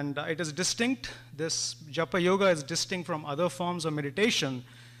 And it is distinct. This japa yoga is distinct from other forms of meditation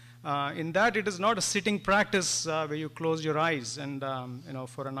in that it is not a sitting practice where you close your eyes and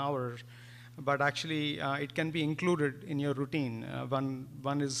for an hour, but actually it can be included in your routine.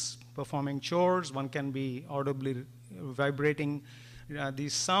 One is performing chores, one can be audibly vibrating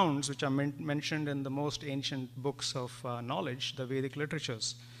these sounds which are mentioned in the most ancient books of knowledge, the Vedic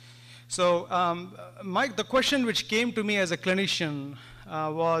literatures. So the question which came to me as a clinician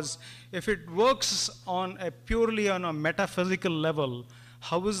was, if it works purely on a metaphysical level,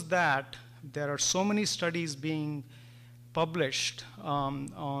 how is that there are so many studies being published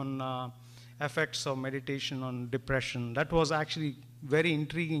on effects of meditation on depression? That was actually very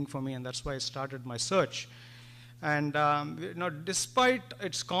intriguing for me, and that's why I started my search. And despite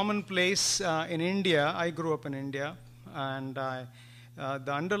its commonplace in India, I grew up in India, and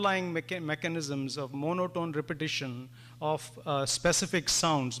the underlying mechanisms of monotone repetition of specific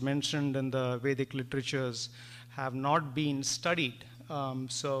sounds mentioned in the Vedic literatures have not been studied.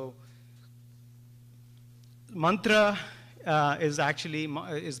 So mantra is actually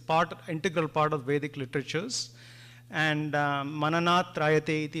integral part of Vedic literatures, and mananat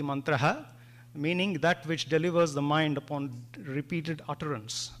trayate iti mantraha, meaning that which delivers the mind upon repeated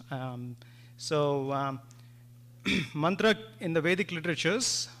utterance. Mantra in the Vedic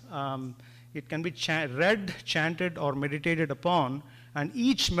literatures, it can be read, chanted, or meditated upon, and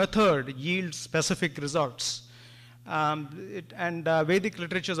each method yields specific results. Vedic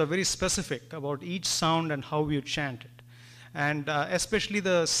literatures are very specific about each sound and how you chant it. And especially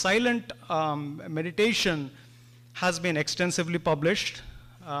the silent meditation has been extensively published,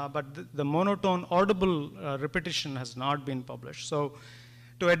 but the monotone audible repetition has not been published. So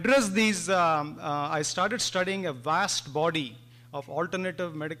to address these, I started studying a vast body of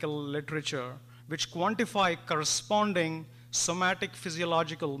alternative medical literature which quantify corresponding somatic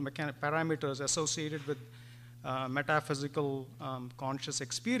physiological parameters associated with metaphysical conscious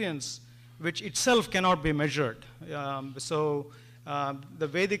experience, which itself cannot be measured. The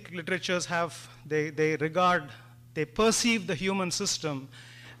Vedic literatures they perceive the human system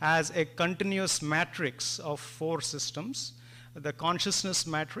as a continuous matrix of 4 systems. The consciousness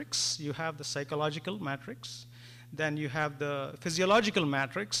matrix, you have the psychological matrix, then you have the physiological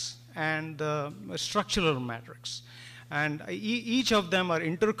matrix, and the structural matrix. And each of them are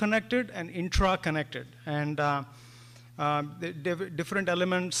interconnected and intra-connected. And the different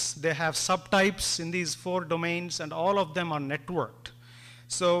elements, they have subtypes in these 4 domains, and all of them are networked.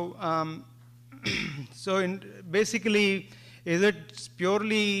 So, basically, is it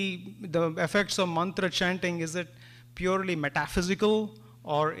purely the effects of mantra chanting, is it purely metaphysical,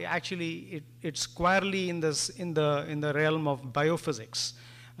 or actually it's squarely in the realm of biophysics,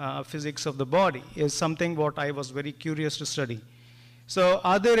 physics of the body, is something what I was very curious to study. So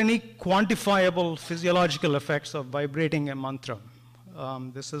are there any quantifiable physiological effects of vibrating a mantra?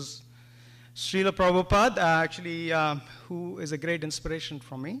 This is Srila Prabhupada, actually, who is a great inspiration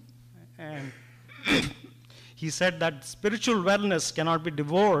for me. And he said that spiritual wellness cannot be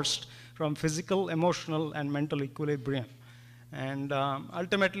divorced from physical, emotional, and mental equilibrium. And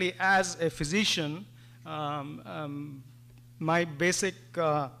ultimately, as a physician, my basic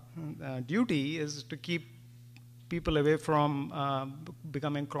duty is to keep people away from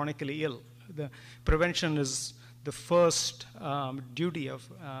becoming chronically ill. The prevention is the first duty of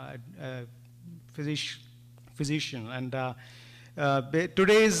a physician. And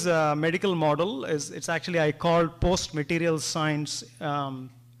today's medical model it's actually I call post-material science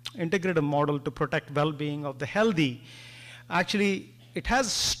integrative model to protect well-being of the healthy. Actually, it has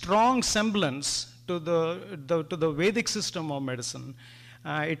strong semblance to the Vedic system of medicine.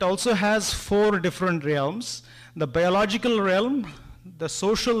 It also has 4 different realms: the biological realm, the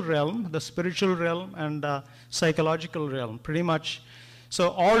social realm, the spiritual realm, and the psychological realm, pretty much. So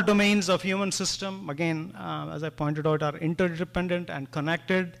all domains of human system, again, as I pointed out, are interdependent and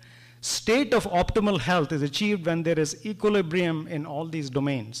connected. State of optimal health is achieved when there is equilibrium in all these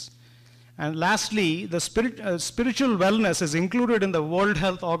domains. And lastly, the spiritual wellness is included in the World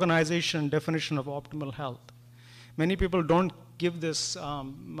Health Organization definition of optimal health. Many people don't give this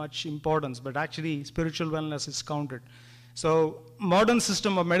much importance, but actually spiritual wellness is counted. So modern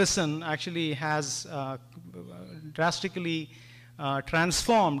system of medicine actually has drastically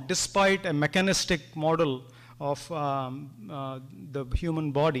transformed despite a mechanistic model of the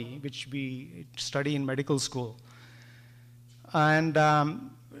human body, which we study in medical school. And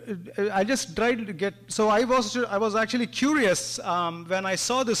I just tried to get, so I was actually curious when I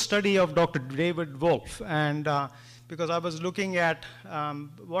saw the study of Dr. David Wolf, and because I was looking at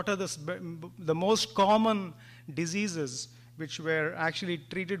what are the most common diseases which were actually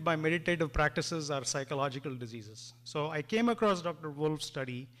treated by meditative practices are psychological diseases. So I came across Dr. Wolf's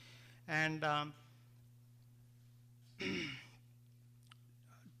study, and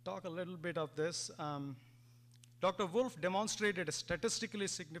talk a little bit of this. Dr. Wolf demonstrated a statistically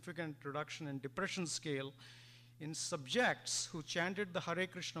significant reduction in depression scale in subjects who chanted the Hare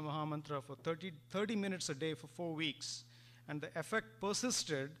Krishna Mahamantra for 30 minutes a day for 4 weeks, and the effect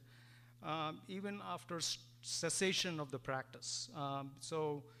persisted even after cessation of the practice.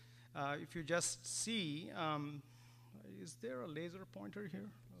 If you just see, is there a laser pointer here?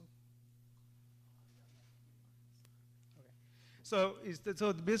 So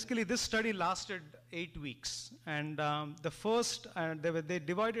basically, this study lasted 8 weeks, and they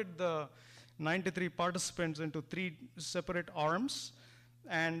divided the 93 participants into 3 separate arms,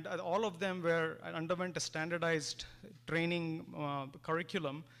 and all of them underwent a standardized training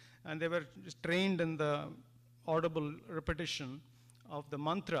curriculum, and they were just trained in the audible repetition of the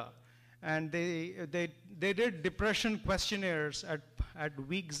mantra, and they did depression questionnaires at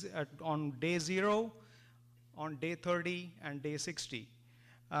weeks on day 0. On day 30 and day 60.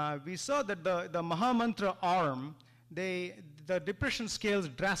 We saw that the Mahamantra arm, the depression scales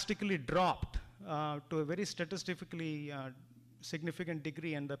drastically dropped to a very statistically significant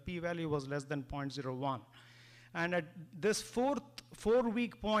degree, and the p-value was less than 0.01. And at this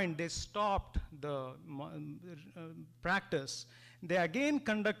 4-week point, they stopped the practice. They again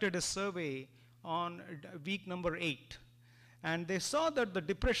conducted a survey on week number 8. And they saw that the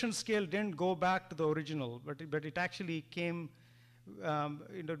depression scale didn't go back to the original, but it actually came,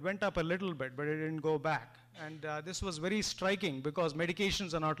 it went up a little bit, but it didn't go back. And this was very striking because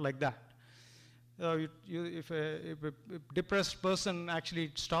medications are not like that. If a depressed person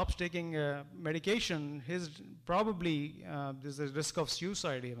actually stops taking medication, there's a risk of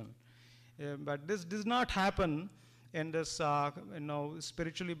suicide even. But this does not happen in this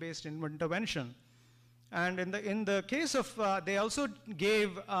spiritually based intervention. And in the case of, they also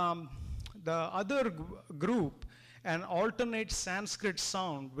gave the other group an alternate Sanskrit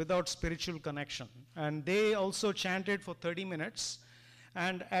sound without spiritual connection. And they also chanted for 30 minutes.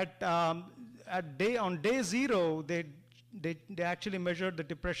 And on day 0, they actually measured the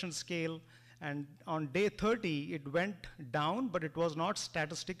depression scale. And on day 30, it went down, but it was not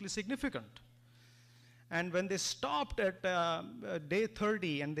statistically significant. And when they stopped at day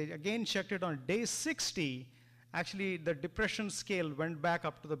 30 and they again checked it on day 60, actually the depression scale went back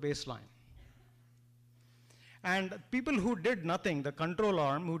up to the baseline. And people who did nothing, the control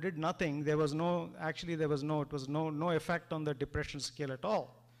arm who did nothing, there was no effect on the depression scale at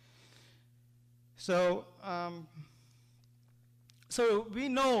all. So we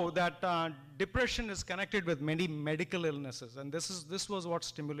know that depression is connected with many medical illnesses, and this was what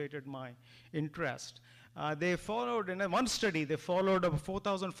stimulated my interest. They followed, in one study, they followed over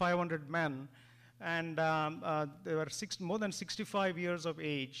 4,500 men, and they were more than 65 years of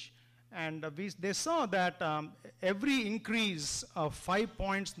age. And they saw that every increase of 5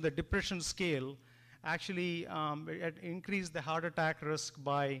 points in the depression scale actually increased the heart attack risk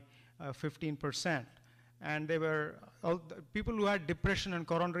by 15%. And people who had depression and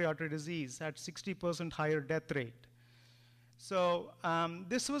coronary artery disease had 60% higher death rate. So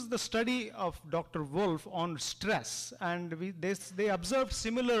this was the study of Dr. Wolf on stress, and they observed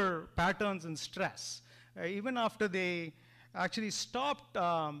similar patterns in stress. Even after they actually stopped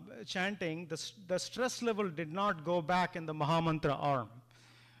chanting, the stress level did not go back in the Mahamantra arm.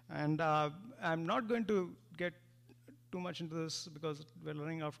 And I'm not going to get too much into this because we're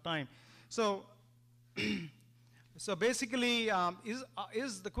running out of time. So basically,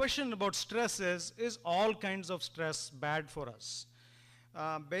 is the question about stress is all kinds of stress bad for us?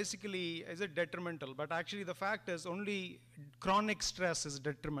 Basically, is it detrimental? But actually, the fact is only chronic stress is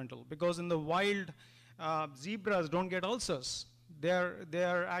detrimental, because in the wild, zebras don't get ulcers.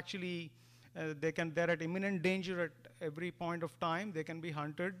 They're actually they're at imminent danger at every point of time. They can be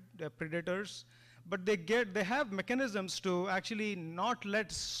hunted. They're predators. But they have mechanisms to actually not let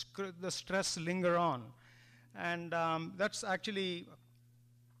the stress linger on. And that's actually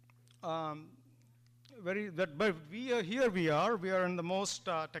but we are in the most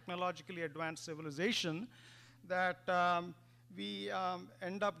technologically advanced civilization that we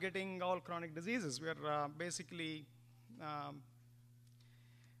end up getting all chronic diseases. We are basically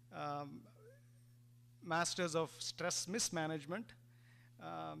masters of stress mismanagement.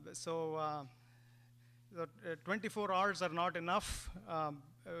 24 hours are not enough,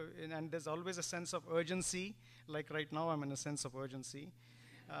 and there's always a sense of urgency. Like right now, I'm in a sense of urgency.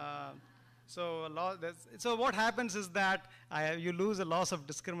 So what happens is that you lose a loss of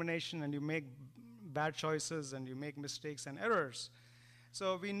discrimination, and you make bad choices, and you make mistakes and errors.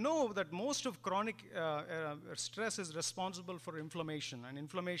 So we know that most of chronic stress is responsible for inflammation, and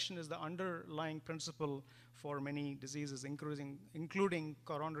inflammation is the underlying principle for many diseases, including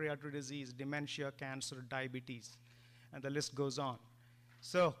coronary artery disease, dementia, cancer, diabetes, and the list goes on.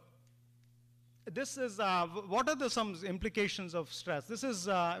 So this is, what are some implications of stress? This is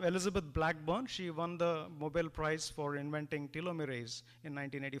Elizabeth Blackburn. She won the Nobel Prize for inventing telomerase in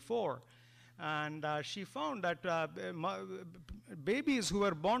 1984. And she found that babies who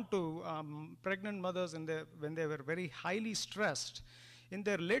were born to pregnant mothers when they were very highly stressed,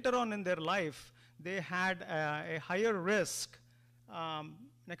 later on in their life, they had a higher risk.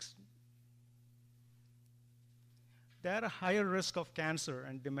 They had a higher risk of cancer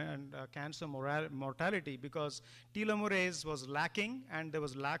and cancer mortality because telomerase was lacking and there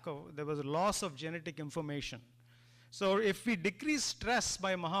was a loss of genetic information. So if we decrease stress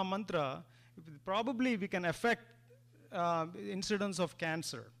by Mahamantra, probably we can affect incidence of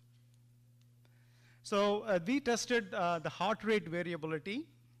cancer. So we tested the heart rate variability.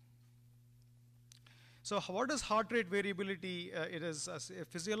 So what is heart rate variability? It is a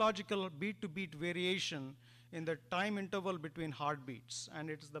physiological beat-to-beat variation in the time interval between heartbeats, and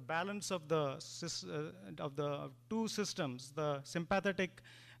it is the balance of the two systems, the sympathetic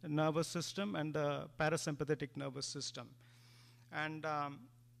nervous system and the parasympathetic nervous system. And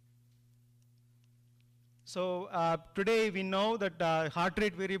today we know that heart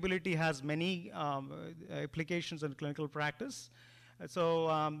rate variability has many applications in clinical practice.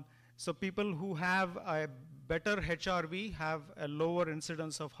 So people who have a better HRV have a lower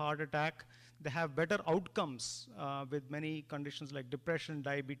incidence of heart attack. They have better outcomes with many conditions like depression,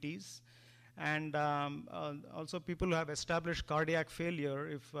 diabetes. And also people who have established cardiac failure,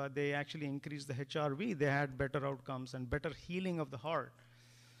 if they actually increase the HRV, they had better outcomes and better healing of the heart.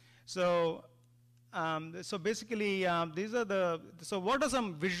 So basically, these are so what are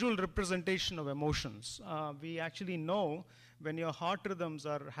some visual representation of emotions? We actually know when your heart rhythms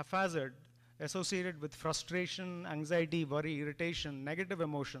are haphazard, associated with frustration, anxiety, worry, irritation, negative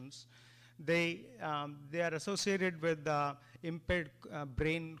emotions, they are associated with impaired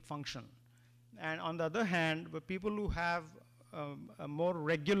brain function. And on the other hand, with people who have more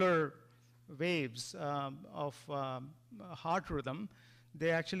regular waves of heart rhythm,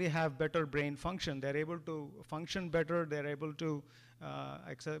 they actually have better brain function. They're able to function better. They're able to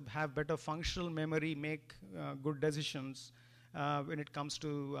have better functional memory, make good decisions when it comes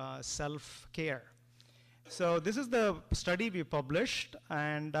to self-care. So this is the study we published.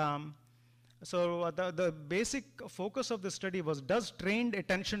 And so the basic focus of the study was, does trained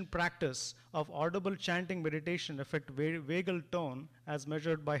attention practice of audible chanting meditation affect vagal tone as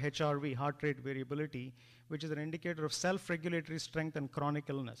measured by HRV, heart rate variability, which is an indicator of self-regulatory strength and chronic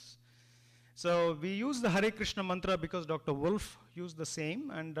illness? So we use the Hare Krishna mantra because Dr. Wolf used the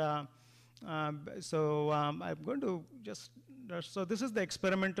same. And I'm going to so this is the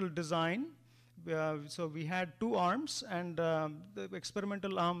experimental design. So we had two arms, and the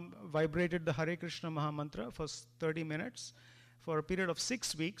experimental arm vibrated the Hare Krishna Mahamantra for 30 minutes for a period of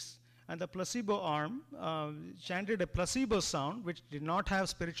 6 weeks, and the placebo arm chanted a placebo sound which did not have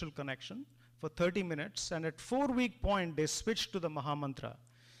spiritual connection for 30 minutes, and at 4-week point they switched to the Mahamantra.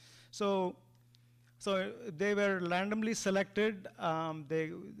 So they were randomly selected,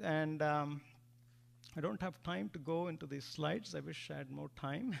 I don't have time to go into these slides. I wish I had more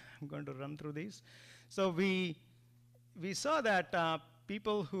time. I'm going to run through these. So we saw that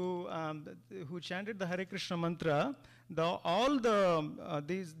people who chanted the Hare Krishna mantra,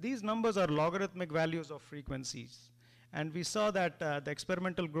 these numbers are logarithmic values of frequencies. And we saw that the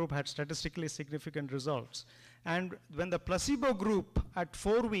experimental group had statistically significant results. And when the placebo group at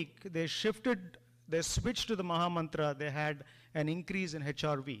 4 week, they switched to the Mahamantra, they had an increase in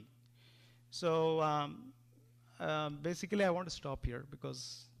HRV. So basically, I want to stop here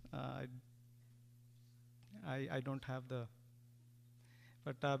because I don't have the.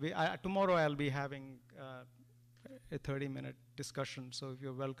 But tomorrow I'll be having a 30-minute discussion. So if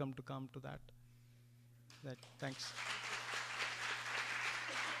you're welcome to come to that. Thanks.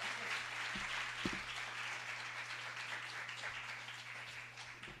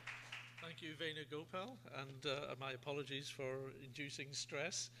 Thank you, Venugopal, and my apologies for inducing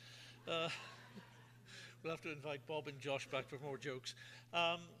stress. We'll have to invite Bob and Josh back for more jokes.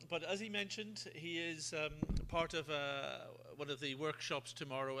 But as he mentioned, he is part of one of the workshops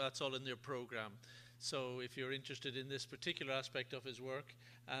tomorrow. That's all in their program. So if you're interested in this particular aspect of his work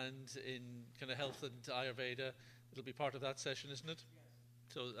and in kind of health and Ayurveda, it'll be part of that session, isn't it?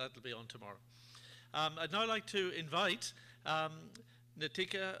 Yes. So that'll be on tomorrow. I'd now like to invite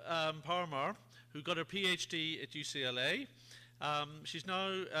Nitika Parmar, who got her PhD at UCLA. She's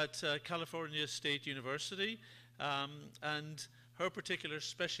now at California State University, and her particular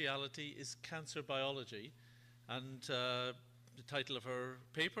speciality is cancer biology. And the title of her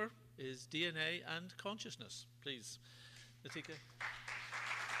paper is DNA and Consciousness. Please, Nitika.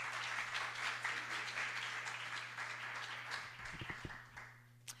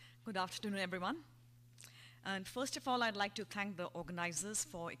 Good afternoon, everyone. And first of all, I'd like to thank the organizers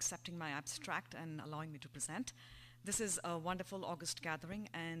for accepting my abstract and allowing me to present. This is a wonderful August gathering,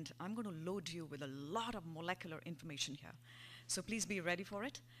 and I'm going to load you with a lot of molecular information here. So please be ready for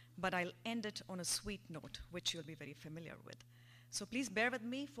it, but I'll end it on a sweet note, which you'll be very familiar with. So please bear with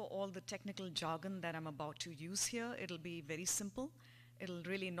me for all the technical jargon that I'm about to use here. It'll be very simple. It'll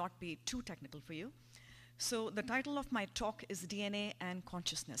really not be too technical for you. So the title of my talk is DNA and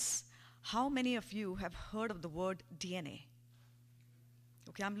Consciousness. How many of you have heard of the word DNA?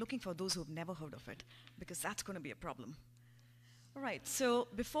 Okay, I'm looking for those who have never heard of it, because that's going to be a problem. All right, so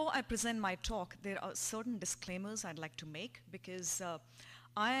before I present my talk, there are certain disclaimers I'd like to make, because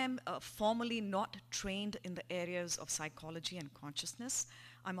I am formally not trained in the areas of psychology and consciousness.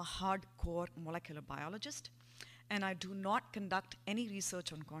 I'm a hardcore molecular biologist, and I do not conduct any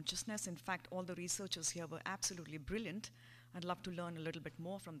research on consciousness. In fact, all the researchers here were absolutely brilliant. I'd love to learn a little bit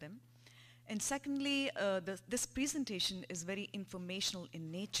more from them. And secondly, this presentation is very informational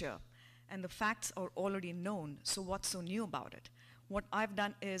in nature, and the facts are already known, so what's so new about it? What I've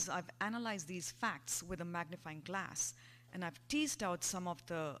done is I've analyzed these facts with a magnifying glass, and I've teased out some of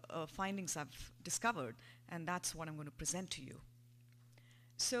the findings I've discovered, and that's what I'm going to present to you.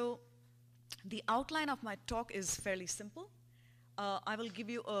 So the outline of my talk is fairly simple. I will give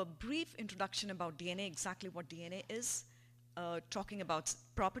you a brief introduction about DNA, exactly what DNA is, talking about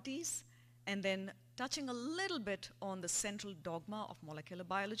properties, and then touching a little bit on the central dogma of molecular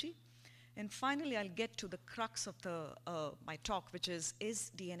biology. And finally, I'll get to the crux of my talk, which is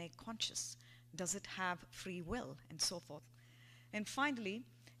DNA conscious? Does it have free will? And so forth. And finally,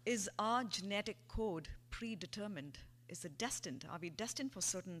 is our genetic code predetermined? Is it destined? Are we destined for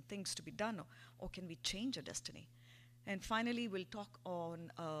certain things to be done, or can we change our destiny? And finally, we'll talk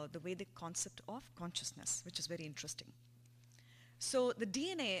on the Vedic concept of consciousness, which is very interesting. So the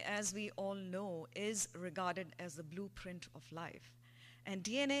DNA, as we all know, is regarded as the blueprint of life. And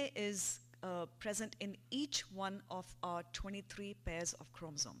DNA is present in each one of our 23 pairs of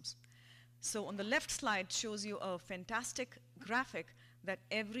chromosomes. So on the left slide shows you a fantastic graphic that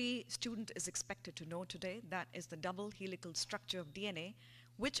every student is expected to know today. That is the double helical structure of DNA,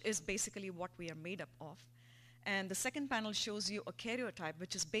 which is basically what we are made up of. And the second panel shows you a karyotype,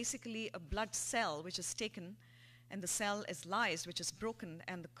 which is basically a blood cell which is taken, and the cell is lysed, which is broken,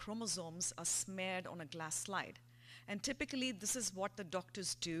 and the chromosomes are smeared on a glass slide. And typically, this is what the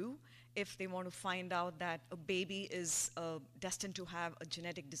doctors do if they want to find out that a baby is destined to have a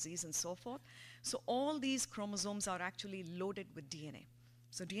genetic disease and so forth. So all these chromosomes are actually loaded with DNA.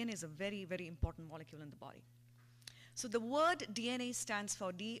 So DNA is a very, very important molecule in the body. So the word DNA stands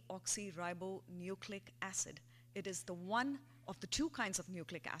for deoxyribonucleic acid. It is the one of the two kinds of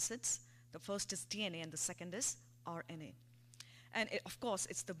nucleic acids. The first is DNA and the second is RNA. And of course,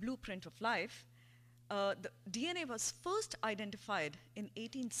 it's the blueprint of life. The DNA was first identified in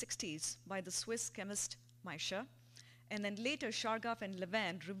 1860s by the Swiss chemist Miescher, and then later Chargaff and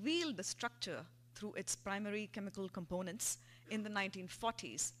Levin revealed the structure through its primary chemical components in the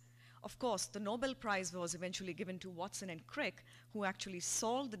 1940s. Of course, the Nobel Prize was eventually given to Watson and Crick, who actually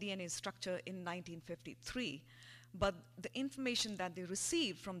solved the DNA structure in 1953. But the information that they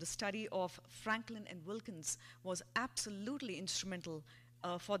received from the study of Franklin and Wilkins was absolutely instrumental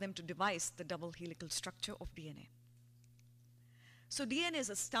for them to devise the double helical structure of DNA. So DNA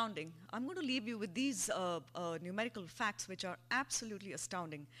is astounding. I'm going to leave you with these numerical facts which are absolutely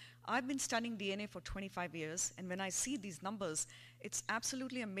astounding. I've been studying DNA for 25 years, and when I see these numbers, it's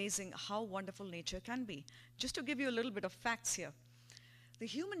absolutely amazing how wonderful nature can be. Just to give you a little bit of facts here. The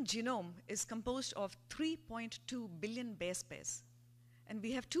human genome is composed of 3.2 billion base pairs, and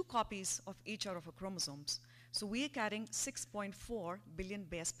we have 2 copies of each of our chromosomes. So we are carrying 6.4 billion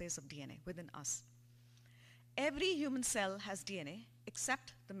base pairs of DNA within us. Every human cell has DNA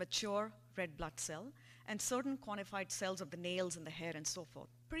except the mature red blood cell and certain quantified cells of the nails and the hair and so forth.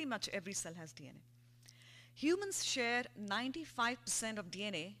 Pretty much every cell has DNA. Humans share 95% of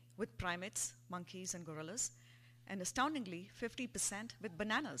DNA with primates, monkeys, and gorillas, and astoundingly, 50% with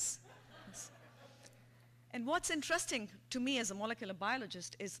bananas. Yes. And what's interesting to me as a molecular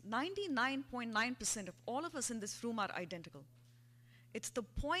biologist is 99.9% of all of us in this room are identical. It's the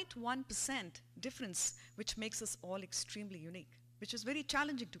 0.1% difference which makes us all extremely unique, which is very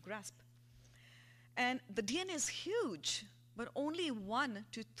challenging to grasp. And the DNA is huge, but only 1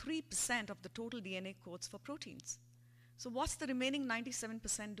 to 3% of the total DNA codes for proteins. So what's the remaining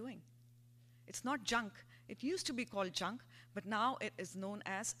 97% doing? It's not junk. It used to be called junk, but now it is known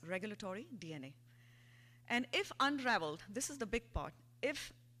as regulatory DNA. And if unraveled, this is the big part,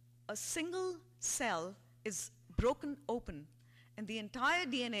 if a single cell is broken open and the entire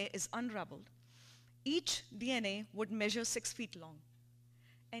DNA is unraveled, each DNA would measure 6 feet long.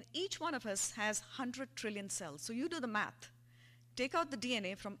 And each one of us has 100 trillion cells. So you do the math. Take out the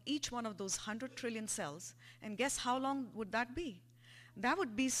DNA from each one of those 100 trillion cells, and guess how long would that be? That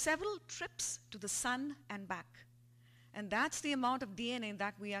would be several trips to the sun and back. And that's the amount of DNA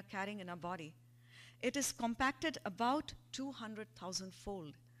that we are carrying in our body. It is compacted about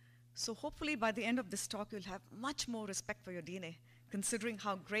 200,000-fold. So hopefully by the end of this talk, you'll have much more respect for your DNA, considering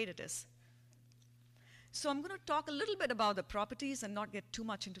how great it is. So I'm going to talk a little bit about the properties and not get too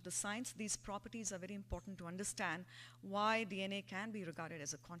much into the science. These properties are very important to understand why DNA can be regarded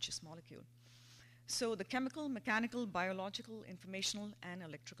as a conscious molecule. So the chemical, mechanical, biological, informational, and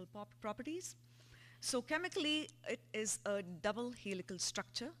electrical properties. So chemically, it is a double helical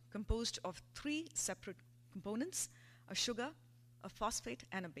structure composed of 3 separate components, a sugar, a phosphate,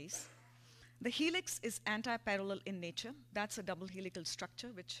 and a base. The helix is anti-parallel in nature. That's a double helical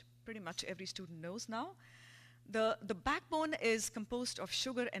structure, which pretty much every student knows now. The backbone is composed of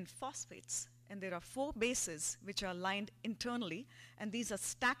sugar and phosphates, and there are 4 bases which are lined internally, and these are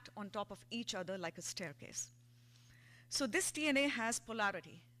stacked on top of each other like a staircase. So this DNA has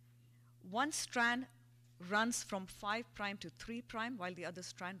polarity. One strand runs from 5' to 3', while the other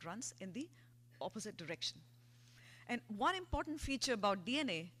strand runs in the opposite direction. And one important feature about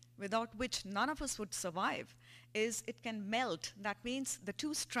DNA, without which none of us would survive, is it can melt. That means the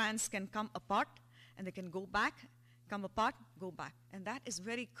 2 strands can come apart, and they can go back, come apart, go back. And that is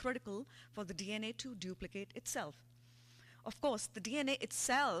very critical for the DNA to duplicate itself. Of course, the DNA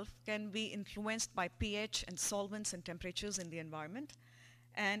itself can be influenced by pH and solvents and temperatures in the environment.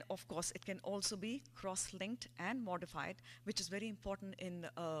 And of course, it can also be cross-linked and modified, which is very important in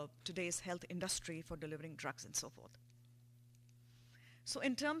today's health industry for delivering drugs and so forth. So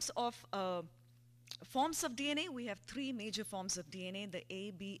in terms of forms of DNA, we have 3 major forms of DNA, the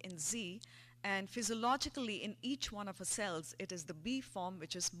A, B, and Z. And physiologically, in each one of our cells, it is the B form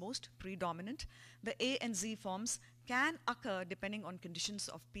which is most predominant. The A and Z forms can occur depending on conditions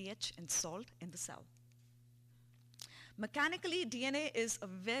of pH and salt in the cell. Mechanically, DNA is a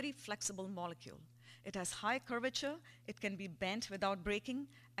very flexible molecule. It has high curvature, it can be bent without breaking,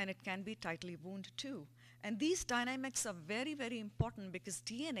 and it can be tightly wound too. And these dynamics are very, very important because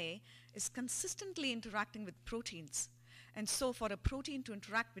DNA is consistently interacting with proteins. And so for a protein to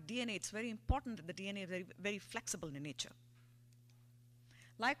interact with DNA, it's very important that the DNA is very, very flexible in nature.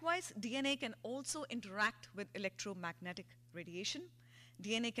 Likewise, DNA can also interact with electromagnetic radiation.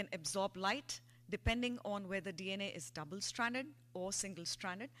 DNA can absorb light. Depending on whether DNA is double-stranded or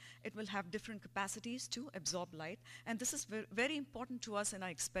single-stranded, it will have different capacities to absorb light. And this is very important to us in our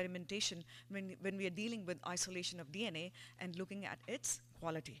experimentation when we are dealing with isolation of DNA and looking at its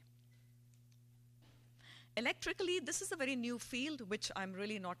quality. Electrically, this is a very new field, which I'm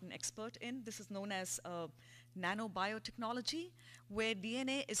really not an expert in. This is known as nanobiotechnology, where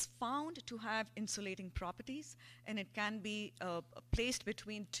DNA is found to have insulating properties, and it can be placed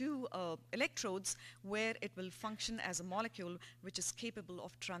between 2 electrodes where it will function as a molecule which is capable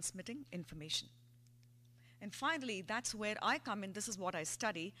of transmitting information. And finally, that's where I come in. This is what I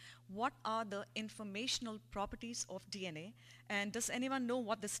study. What are the informational properties of DNA? And does anyone know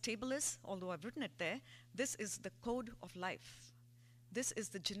what this table is? Although I've written it there, this is the code of life. This is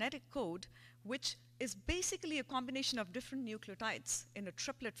the genetic code, which is basically a combination of different nucleotides in a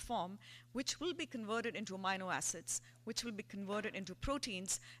triplet form, which will be converted into amino acids, which will be converted into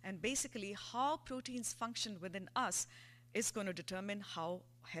proteins, and basically how proteins function within us is going to determine how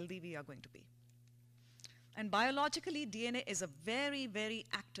healthy we are going to be. And biologically, DNA is a very, very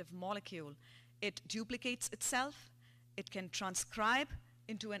active molecule. It duplicates itself. It can transcribe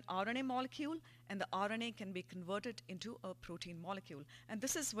into an RNA molecule, and the RNA can be converted into a protein molecule. And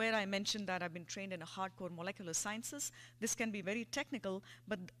this is where I mentioned that I've been trained in a hardcore molecular sciences. This can be very technical,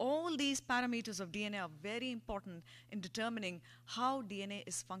 but all these parameters of DNA are very important in determining how DNA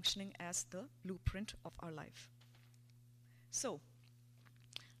is functioning as the blueprint of our life. So,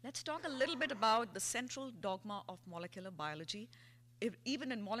 let's talk a little bit about the central dogma of molecular biology.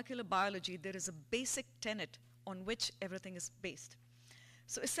 Even in molecular biology, there is a basic tenet on which everything is based.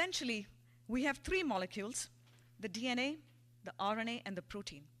 So essentially, we have 3 molecules, the DNA, the RNA, and the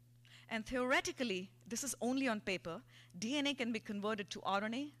protein. And theoretically, this is only on paper, DNA can be converted to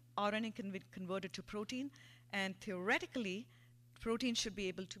RNA, RNA can be converted to protein, and theoretically, protein should be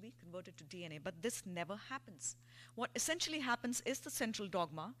able to be converted to DNA, but this never happens. What essentially happens is the central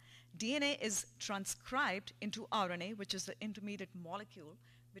dogma. DNA is transcribed into RNA, which is the intermediate molecule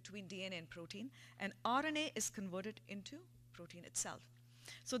between DNA and protein, and RNA is converted into protein itself.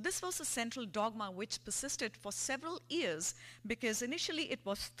 So this was a central dogma which persisted for several years, because initially it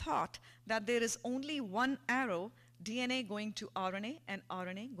was thought that there is only one arrow, DNA going to RNA and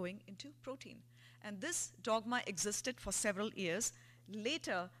RNA going into protein. And this dogma existed for several years.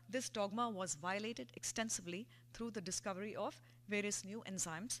 Later, this dogma was violated extensively through the discovery of various new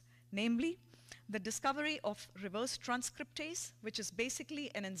enzymes, namely the discovery of reverse transcriptase, which is basically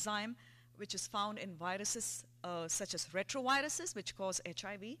an enzyme which is found in viruses such as retroviruses, which cause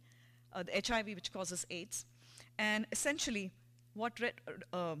HIV, the HIV which causes AIDS. And essentially, what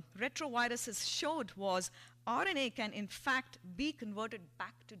retroviruses showed was RNA can in fact be converted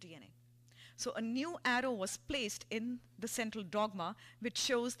back to DNA. So a new arrow was placed in the central dogma, which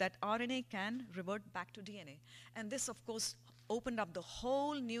shows that RNA can revert back to DNA. And this, of course, opened up the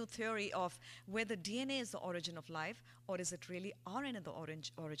whole new theory of whether DNA is the origin of life, or is it really RNA the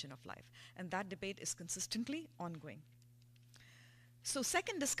origin of life. And that debate is consistently ongoing. So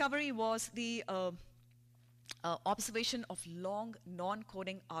second discovery was the observation of long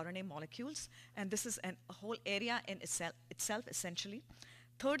non-coding RNA molecules. And this is a whole area in itself, essentially.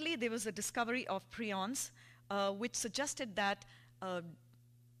 Thirdly, there was a discovery of prions, which suggested that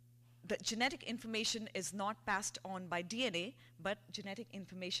the genetic information is not passed on by DNA, but genetic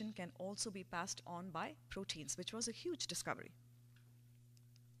information can also be passed on by proteins, which was a huge discovery.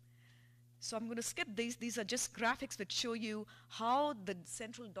 So I'm going to skip these. These are just graphics which show you how the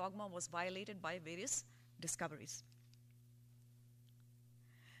central dogma was violated by various discoveries.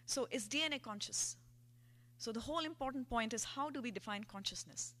 So is DNA conscious? So the whole important point is, how do we define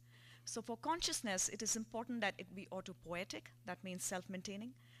consciousness? So for consciousness, it is important that it be autopoietic, that means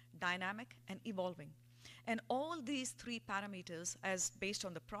self-maintaining, dynamic, and evolving. And all these three parameters, as based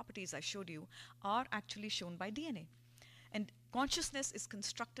on the properties I showed you, are actually shown by DNA. And consciousness is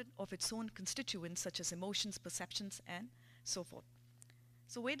constructed of its own constituents, such as emotions, perceptions, and so forth.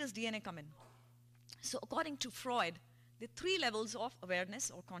 So where does DNA come in? So according to Freud, there are three levels of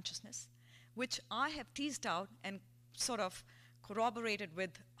awareness or consciousness, which I have teased out and sort of corroborated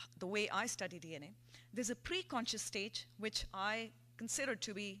with the way I study DNA. There's a pre-conscious stage, which I consider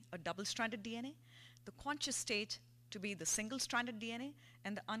to be a double-stranded DNA, the conscious stage to be the single-stranded DNA,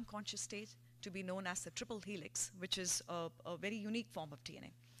 and the unconscious stage to be known as the triple helix, which is a very unique form of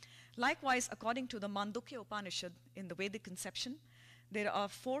DNA. Likewise, according to the Mandukya Upanishad in the Vedic conception, there are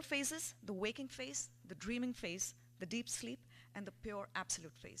 4 phases: the waking phase, the dreaming phase, the deep sleep, and the pure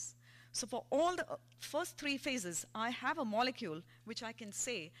absolute phase. So for all the first 3 phases, I have a molecule which I can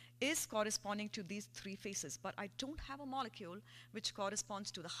say is corresponding to these 3 phases, but I don't have a molecule which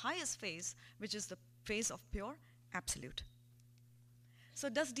corresponds to the highest phase, which is the phase of pure absolute. So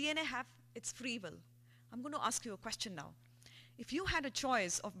does DNA have its free will? I'm going to ask you a question now. If you had a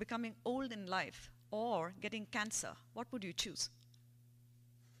choice of becoming old in life or getting cancer, what would you choose?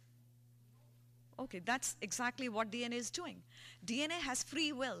 Okay, that's exactly what DNA is doing. DNA has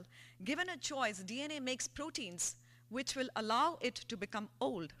free will. Given a choice, DNA makes proteins which will allow it to become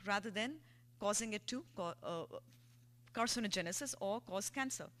old rather than causing it to carcinogenesis or cause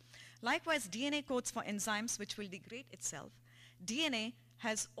cancer. Likewise, DNA codes for enzymes which will degrade itself. DNA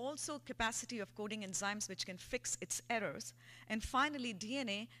has also capacity of coding enzymes which can fix its errors. And finally,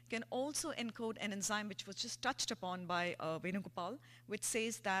 DNA can also encode an enzyme which was just touched upon by Venugopal, which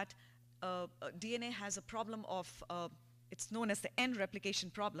says that DNA has a problem of, it's known as the end replication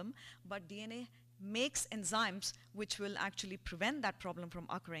problem, but DNA makes enzymes which will actually prevent that problem from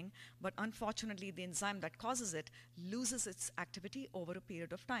occurring, but unfortunately the enzyme that causes it loses its activity over a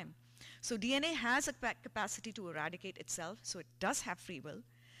period of time. So DNA has a capacity to eradicate itself, so it does have free will.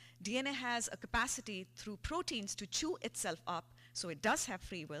 DNA has a capacity through proteins to chew itself up, so it does have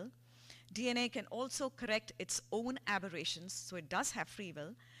free will. DNA can also correct its own aberrations, so it does have free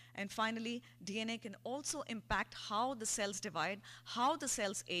will. And finally, DNA can also impact how the cells divide, how the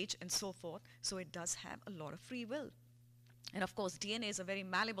cells age, and so forth, so it does have a lot of free will. And of course, DNA is a very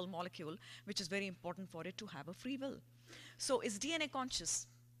malleable molecule, which is very important for it to have a free will. So is DNA conscious?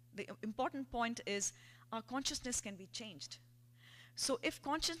 The important point is our consciousness can be changed. So if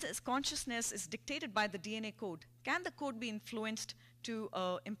consciousness is dictated by the DNA code, can the code be influenced to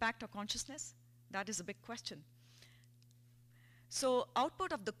impact our consciousness? That is a big question. So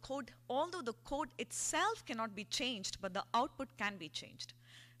output of the code, although the code itself cannot be changed, but the output can be changed.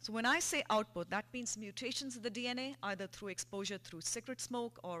 So when I say output, that means mutations in the DNA, either through exposure through cigarette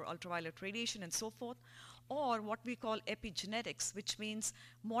smoke or ultraviolet radiation and so forth, or what we call epigenetics, which means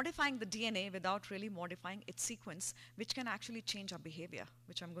modifying the DNA without really modifying its sequence, which can actually change our behavior,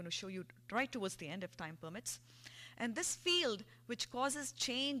 which I'm going to show you right towards the end if time permits. And this field, which causes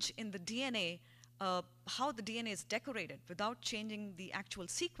change in the DNA, how the DNA is decorated without changing the actual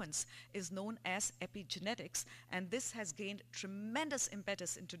sequence is known as epigenetics, and this has gained tremendous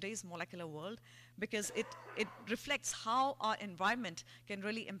impetus in today's molecular world because it reflects how our environment can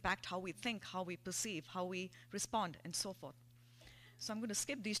really impact how we think, how we perceive, how we respond, and so forth. So I'm going to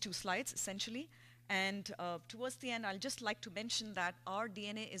skip these two slides essentially, and towards the end I'll just like to mention that our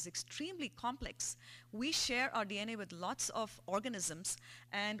DNA is extremely complex. We share our DNA with lots of organisms,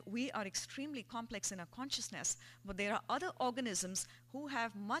 and we are extremely complex in our consciousness, but there are other organisms who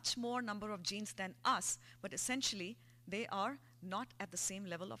have much more number of genes than us, but essentially they are not at the same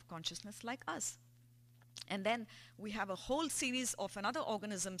level of consciousness like us. And then we have a whole series of another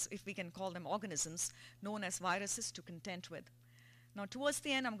organisms, if we can call them organisms, known as viruses to contend with. Now, towards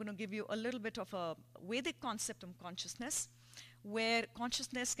the end, I'm going to give you a little bit of a Vedic concept of consciousness, where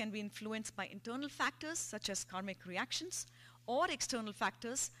consciousness can be influenced by internal factors, such as karmic reactions, or external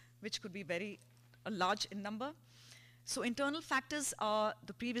factors, which could be very large in number. So internal factors are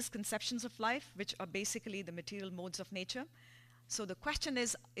the previous conceptions of life, which are basically the material modes of nature. So the question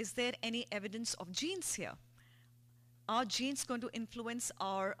is there any evidence of genes here? Are genes going to influence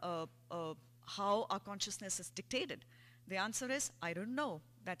our how our consciousness is dictated? The answer is, I don't know.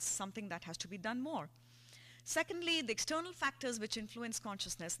 That's something that has to be done more. Secondly, the external factors which influence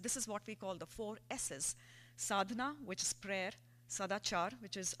consciousness, this is what we call the 4 S's. Sadhana, which is prayer. Sadachar,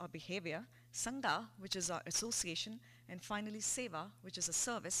 which is our behavior. Sangha, which is our association. And finally, Seva, which is a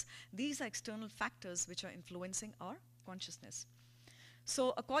service. These are external factors which are influencing our consciousness.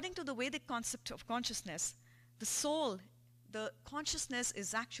 So according to the Vedic concept of consciousness, the soul, the consciousness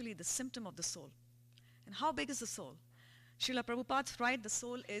is actually the symptom of the soul. And how big is the soul? Srila Prabhupada's right, the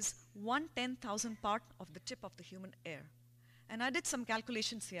soul is 1/10,000th part of the tip of the human hair. And I did some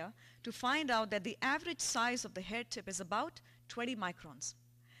calculations here to find out that the average size of the hair tip is about 20 microns.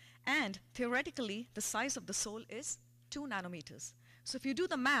 And theoretically, the size of the soul is 2 nanometers. So if you do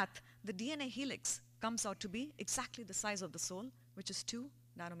the math, the DNA helix comes out to be exactly the size of the soul, which is 2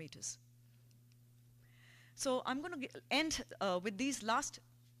 nanometers. So I'm going to end with these last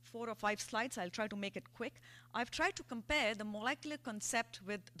 4 or 5 slides. I'll try to make it quick. I've tried to compare the molecular concept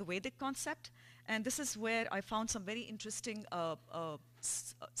with the Vedic concept, and this is where I found some very interesting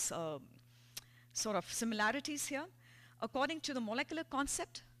sort of similarities here. According to the molecular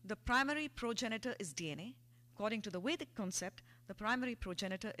concept, the primary progenitor is DNA. According to the Vedic concept, the primary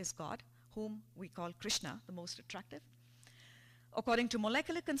progenitor is God, whom we call Krishna, the most attractive. According to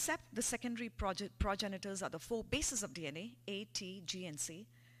molecular concept, the secondary progenitors are the 4 bases of DNA, A, T, G, and C.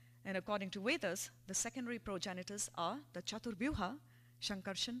 And according to Vedas, the secondary progenitors are the Chaturvyuha,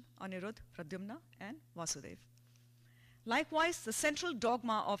 Shankarshan, Anirudh, Pradyumna, and Vasudev. Likewise, the central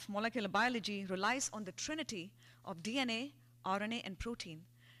dogma of molecular biology relies on the trinity of DNA, RNA, and protein.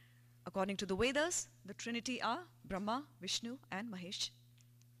 According to the Vedas, the trinity are Brahma, Vishnu, and Mahesh.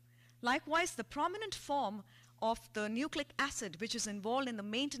 Likewise, the prominent form of the nucleic acid, which is involved in the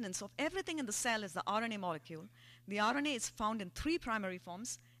maintenance of everything in the cell, is the RNA molecule. The RNA is found in 3 primary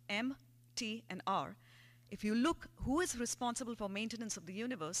forms, M, T, and R. If you look who is responsible for maintenance of the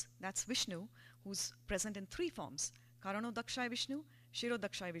universe, that's Vishnu, who's present in 3 forms, Karano Dakshay Vishnu, Shiro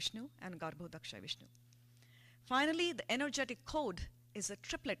Dakshay Vishnu, and Garbho Dakshay Vishnu. Finally, the energetic code is a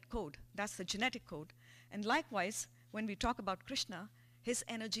triplet code. That's the genetic code. And likewise, when we talk about Krishna, his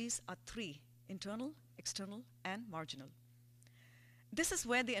energies are 3, internal, external, and marginal. This is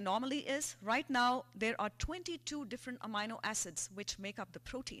where the anomaly is. Right now, there are 22 different amino acids which make up the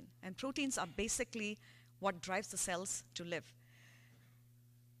protein. And proteins are basically what drives the cells to live.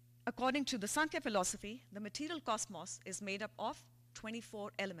 According to the Sankhya philosophy, the material cosmos is made up of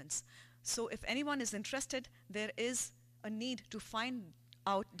 24 elements. So if anyone is interested, there is a need to find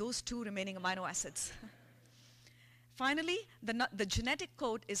out those 2 remaining amino acids. Finally, the genetic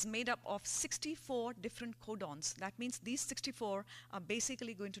code is made up of 64 different codons. That means these 64 are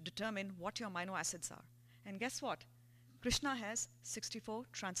basically going to determine what your amino acids are. And guess what? Krishna has 64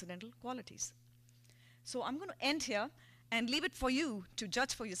 transcendental qualities. So I'm going to end here and leave it for you to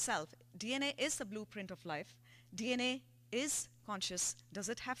judge for yourself. DNA is the blueprint of life. DNA is conscious. Does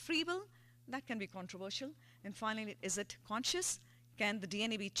it have free will? That can be controversial. And finally, is it conscious? Can the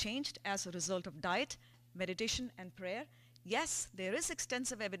DNA be changed as a result of diet, meditation, and prayer? Yes, there is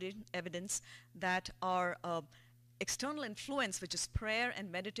extensive evidence that our external influence, which is prayer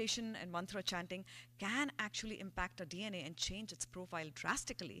and meditation and mantra chanting, can actually impact our DNA and change its profile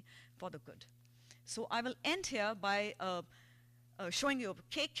drastically for the good. So I will end here by showing you a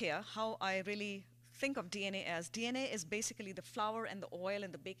cake here, how I really think of DNA as. DNA is basically the flour and the oil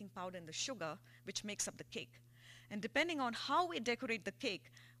and the baking powder and the sugar which makes up the cake. And depending on how we decorate the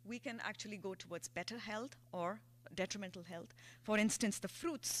cake we can actually go towards better health or detrimental health. For instance, the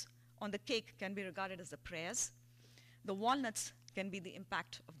fruits on the cake can be regarded as the prayers. The walnuts can be the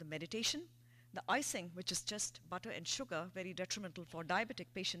impact of the meditation. The icing, which is just butter and sugar, very detrimental for diabetic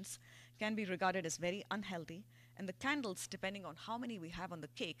patients, can be regarded as very unhealthy. And the candles, depending on how many we have on the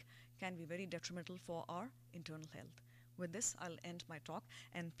cake, can be very detrimental for our internal health. With this, I'll end my talk.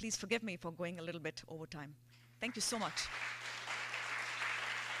 And please forgive me for going a little bit over time. Thank you so much.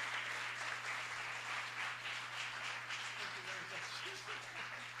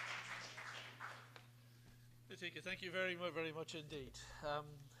 Nitika, thank you very, very much indeed.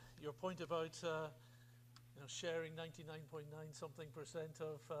 Your point about sharing 99.9 something percent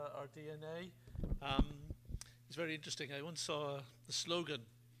of our DNA is very interesting. I once saw the slogan,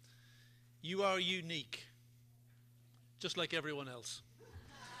 "You are unique, just like everyone else."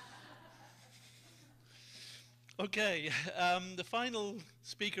 Okay, the final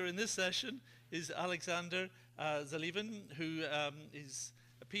speaker in this session is Alexander Zalivin, who is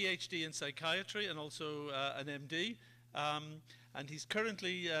a PhD in psychiatry and also an MD. And he's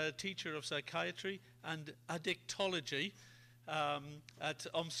currently a teacher of psychiatry and addictology at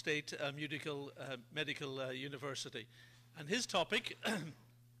Omsk State Medical University. And his topic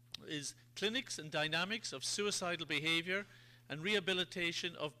is clinics and dynamics of suicidal behavior and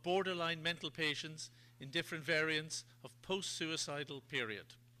rehabilitation of borderline mental patients in different variants of post-suicidal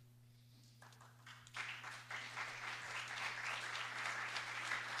period.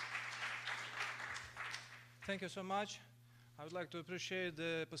 Thank you so much. I would like to appreciate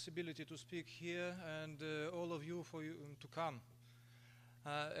the possibility to speak here and all of you for to come.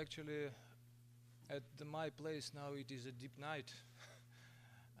 Actually, at my place now it is a deep night,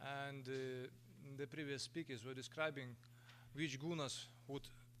 and the previous speakers were describing which gunas would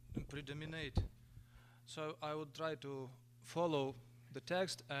predominate. So I would try to follow the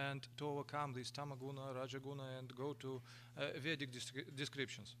text and to overcome this tamaguna, rajaguna, and go to Vedic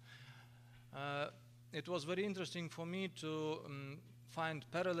descriptions. It was very interesting for me to find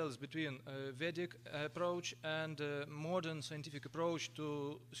parallels between Vedic approach and modern scientific approach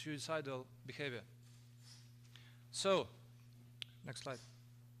to suicidal behavior. So, next slide.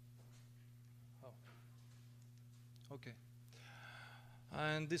 Oh. Okay.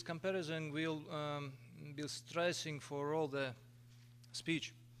 And this comparison will be stressing for all the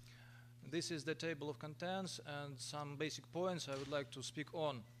speech. This is the table of contents and some basic points I would like to speak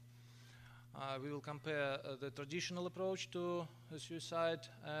on. We will compare the traditional approach to suicide.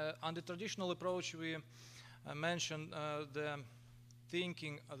 On the traditional approach, we mentioned the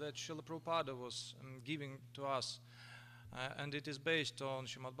thinking that Srila Prabhupada was giving to us, and it is based on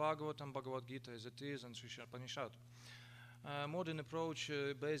Srimad Bhagavatam, Bhagavad Gita as it is, and Sri Upanishad. Modern approach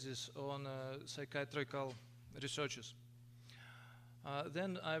bases on psychiatrical researches.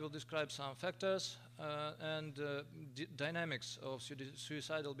 Then I will describe some factors and dynamics of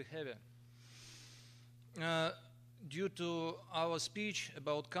suicidal behavior. Due to our speech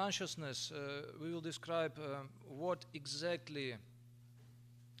about consciousness, we will describe what exactly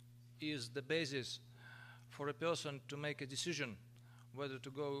is the basis for a person to make a decision whether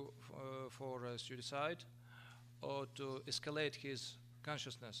to go for suicide or to escalate his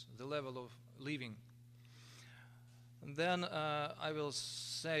consciousness, the level of living. And then I will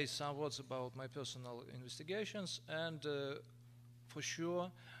say some words about my personal investigations, and for sure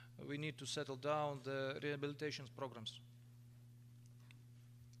we need to settle down the rehabilitation programs.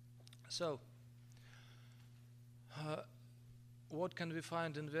 So, what can we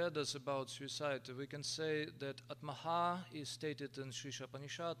find in Vedas about suicide? We can say that Atmaha is stated in Sri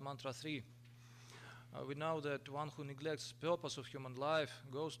Upanishad, Mantra 3. We know that one who neglects the purpose of human life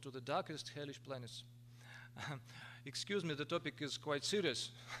goes to the darkest hellish planets. Excuse me, the topic is quite serious.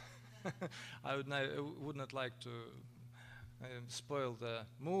 I would not like to spoil the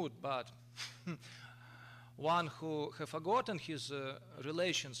mood, but one who has forgotten his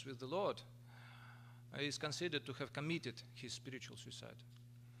relations with the Lord is considered to have committed his spiritual suicide.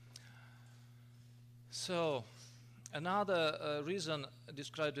 So, another reason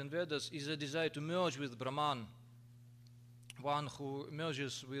described in Vedas is a desire to merge with Brahman, one who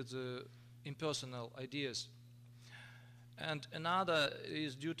merges with impersonal ideas. And another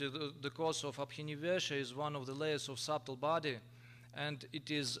is due to the cause of Abhinivesha, is one of the layers of subtle body, and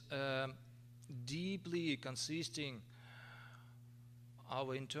it is deeply consisting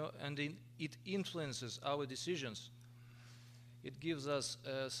it influences our decisions. It gives us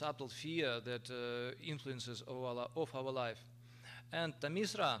a subtle fear that influences of our life. And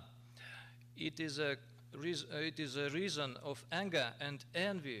Tamisra, it is a reason of anger and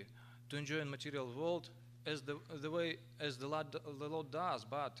envy to enjoy in material world as the Lord does,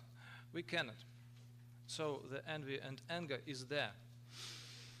 but we cannot. So the envy and anger is there.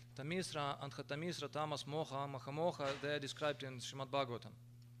 Tamisra, Anhatamisra, Tamas, Moha, Mahamoha, they are described in Srimad Bhagavatam.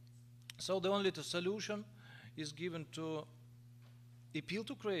 So the only solution is given to appeal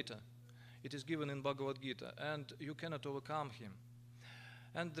to Creator. It is given in Bhagavad Gita, and you cannot overcome him.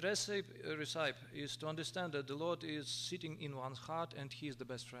 And the recipe is to understand that the Lord is sitting in one's heart and he is the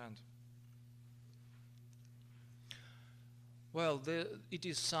best friend. Well, it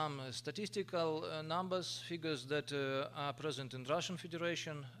is some statistical numbers, figures that are present in Russian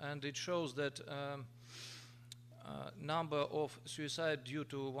Federation, and it shows that number of suicide due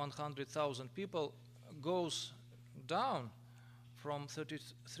to 100,000 people goes down from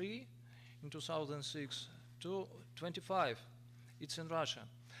 33 in 2006 to 25. It's in Russia.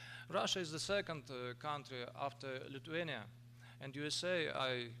 Russia is the second country after Lithuania, and USA,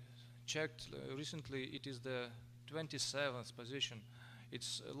 I checked recently, it is the 27th position.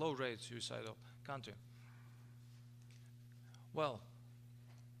 It's a low rate suicidal country. Well,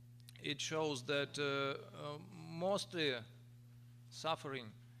 it shows that mostly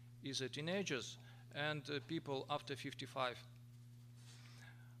suffering is teenagers and people after 55.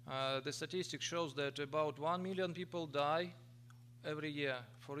 The statistics shows that about 1 million people die every year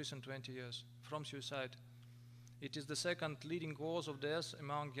for recent 20 years from suicide. It is the second leading cause of death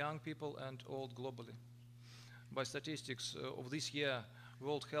among young people and old globally, by statistics of this year,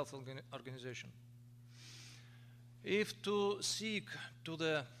 World Health Organization. If to seek to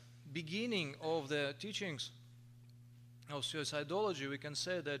the beginning of the teachings of suicidology, we can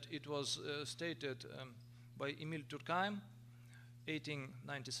say that it was stated by Emil Durkheim,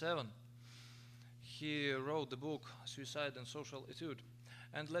 1897. He wrote the book Suicide and Social Etude.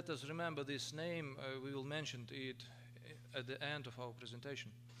 And let us remember this name, we will mention it at the end of our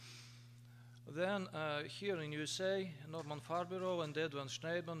presentation. Then here in USA, Norman Farborough and Edwin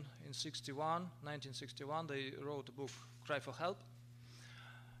Schneidman in 1961, they wrote a book, Cry for Help.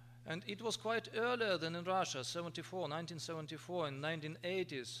 And it was quite earlier than in Russia, 1974, in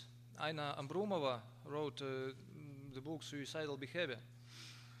 1980s. Aina Ambrumova wrote the book Suicidal Behavior.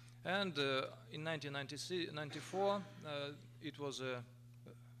 And in 1994, it was a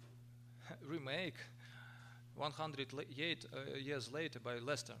remake, 108 years later by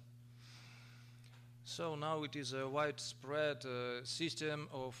Lester. So now it is a widespread system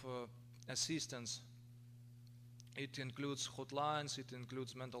of assistance. It includes hotlines, it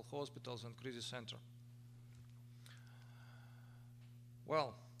includes mental hospitals and crisis center.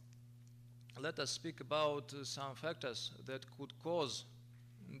 Well, let us speak about some factors that could cause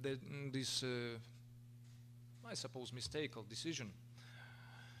this, I suppose, mistake or decision.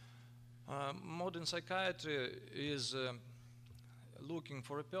 Modern psychiatry is looking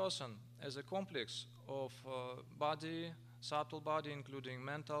for a person as a complex of body, subtle body, including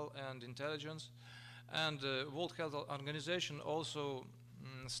mental and intelligence. And World Health Organization also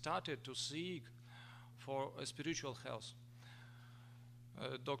started to seek for a spiritual health.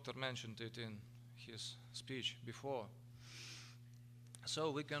 Doctor mentioned it in his speech before.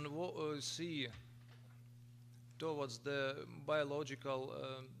 So we can see towards the biological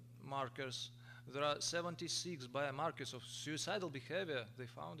markers. There are 76 biomarkers of suicidal behavior, they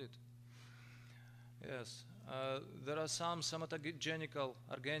found it. Yes, there are some somatogenical,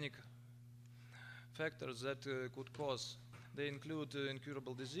 organic factors that could cause. They include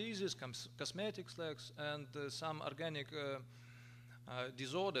incurable diseases, cosmetic slacks, and some organic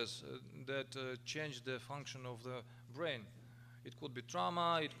disorders that change the function of the brain. It could be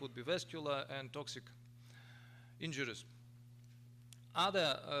trauma, it could be vascular and toxic injuries.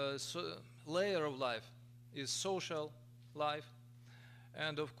 Other layer of life is social life,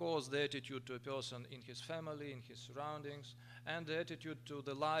 and of course the attitude to a person in his family, in his surroundings, and the attitude to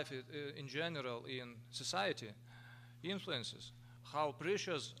the life in general in society influences how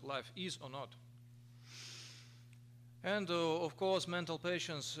precious life is or not. And of course mental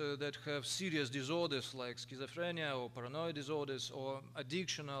patients that have serious disorders like schizophrenia or paranoid disorders or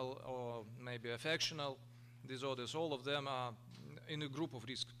addictional or maybe affectional disorders, all of them are in a group of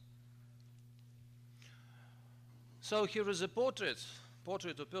risk. So here is a portrait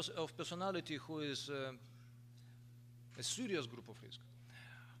of personality who is a serious group of risk.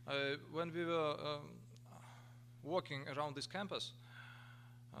 When we were walking around this campus,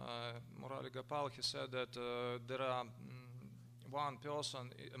 Venugopal, he said that there are one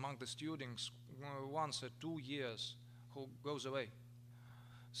person among the students once 2 years who goes away.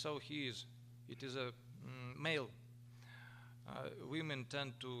 So it is a male. Women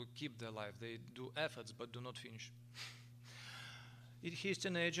tend to keep their life. They do efforts but do not finish. He's a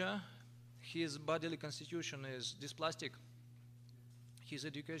teenager. his bodily constitution is dysplastic. His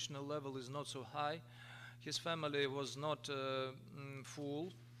educational level is not so high. His family was not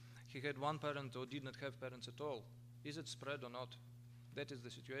full. He had one parent or did not have parents at all. Is it spread or not? That is the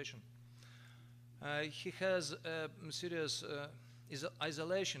situation. He has serious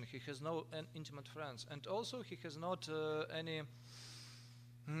isolation. He has no intimate friends. And also he has not any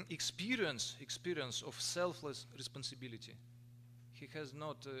experience of selfless responsibility. He has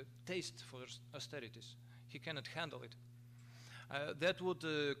not taste for austerities. He cannot handle it. That would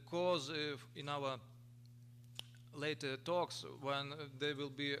cause, in our later talks, when there will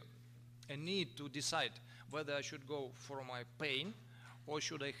be a need to decide whether I should go for my pain or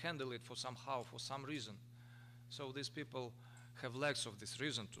should I handle it for somehow, for some reason. So these people have lacks of this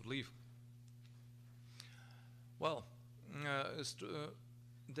reason to live. Well,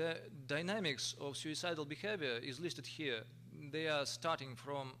 the dynamics of suicidal behavior is listed here. They are starting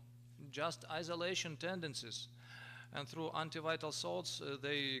from just isolation tendencies, and through anti-vital thoughts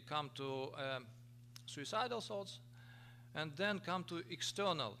they come to suicidal thoughts, and then come to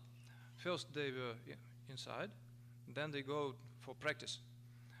external. First they were inside, then they go for practice.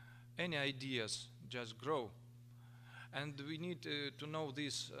 Any ideas just grow, and we need to know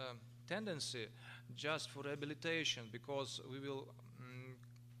this tendency just for rehabilitation, because we will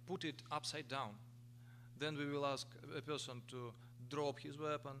put it upside down. Then we will ask a person to drop his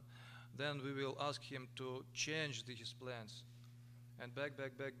weapon, then we will ask him to change his plans, and back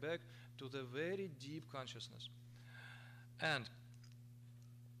to the very deep consciousness. And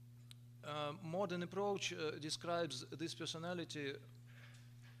modern approach describes this personality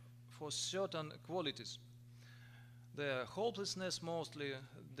for certain qualities. The hopelessness mostly,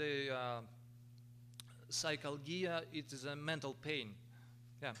 the psychalgia, it is a mental pain.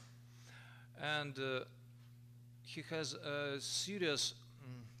 Yeah. And he has serious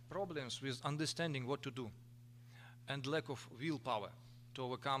problems with understanding what to do, and lack of willpower to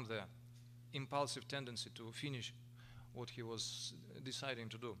overcome the impulsive tendency to finish what he was deciding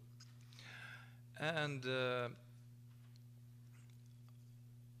to do. And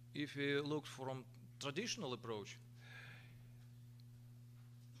if we look from traditional approach,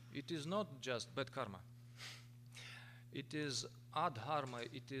 it is not just bad karma. It is adharma,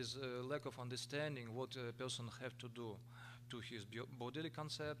 it is a lack of understanding what a person have to do to his bodily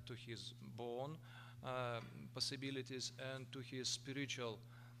concept, to his born possibilities, and to his spiritual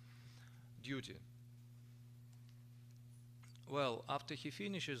duty. Well, after he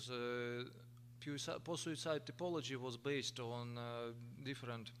finishes, post-suicide typology was based on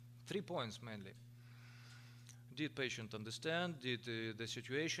different 3 points mainly. Did patient understand? Did the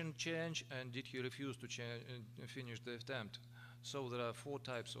situation change? And did he refuse to finish the attempt? So there are 4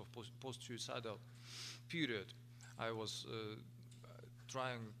 types of post-suicidal period. I was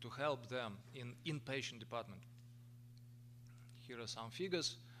trying to help them in inpatient department. Here are some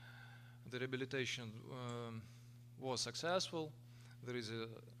figures. The rehabilitation was successful. There is a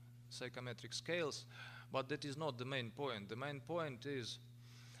psychometric scales, but that is not the main point. The main point is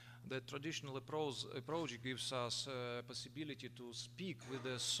that traditional approach gives us a possibility to speak with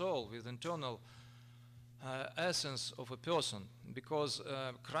the soul, with internal essence of a person, because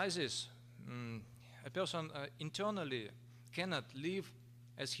crisis, a person internally cannot live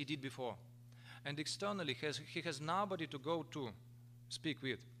as he did before, and externally he has nobody to go to speak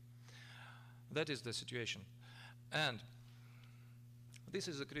with. That is the situation. And this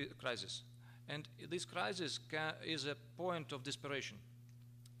is a crisis. And this crisis is a point of desperation.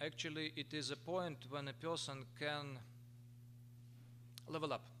 Actually, it is a point when a person can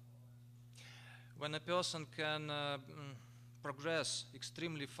level up, when a person can progress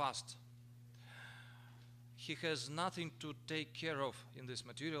extremely fast. He has nothing to take care of in this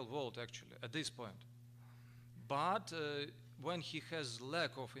material world, actually, at this point. But when he has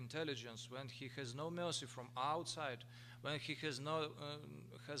lack of intelligence, when he has no mercy from outside, when he has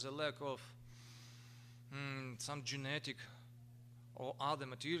has a lack of some genetic or other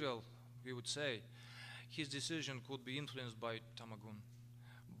material, we would say, his decision could be influenced by tamagun,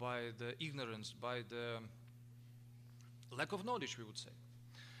 by the ignorance, by the lack of knowledge, we would say.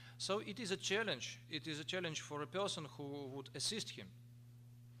 So it is a challenge. It is a challenge for a person who would assist him.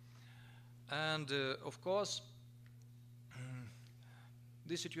 And of course,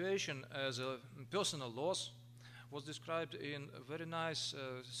 this situation as a personal loss was described in a very nice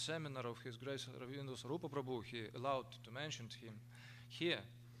seminar of His Grace Ravindu Sarupa Prabhu. He allowed to mention him here.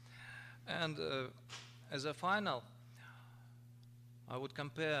 And as a final, I would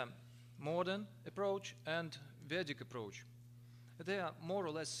compare modern approach and Vedic approach. They are more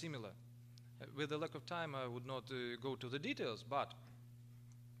or less similar. With the lack of time, I would not go to the details, but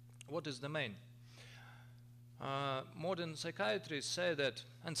what is the main? Modern psychiatrists say that,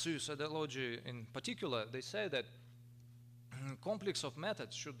 and suicidology in particular, they say that complex of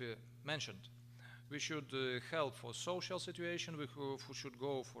methods should be mentioned. We should help for social situation, we should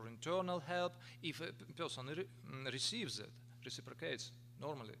go for internal help if a person receives it, reciprocates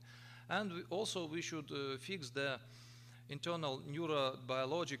normally. And we should fix the internal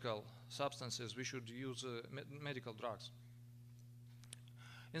neurobiological substances. We should use medical drugs.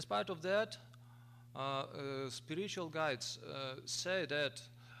 In spite of that, spiritual guides say that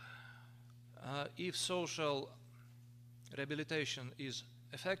if social rehabilitation is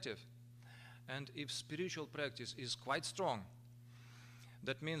effective and if spiritual practice is quite strong,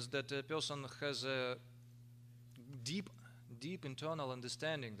 that means that a person has a deep internal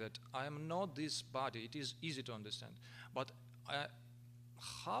understanding that I am not this body. It is easy to understand. But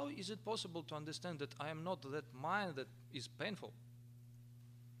how is it possible to understand that I am not that mind that is painful?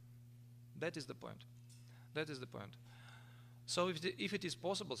 That is the point. That is the point. So if it is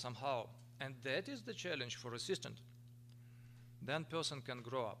possible somehow, and that is the challenge for assistant, then person can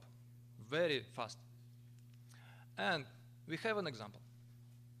grow up very fast. And we have an example.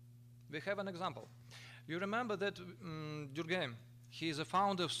 You remember that Durkheim, he is a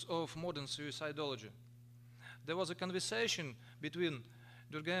founder of modern suicidology. There was a conversation between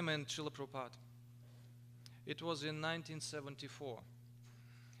Durkheim and Srila Prabhupada. It was in 1974.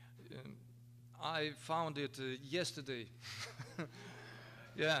 I found it yesterday.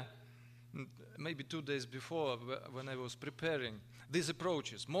 Yeah, maybe 2 days before when I was preparing these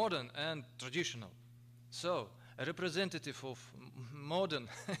approaches, modern and traditional. So, a representative of modern,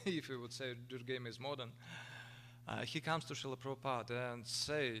 if you would say Durkheim is modern, he comes to Srila Prabhupada and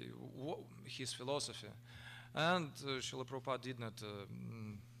say his philosophy. And Srila Prabhupada did not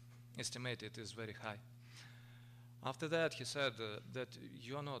estimate it is very high. After that, he said that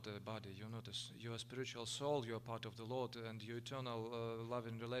you are not a body, you are a spiritual soul, you are part of the Lord, and your eternal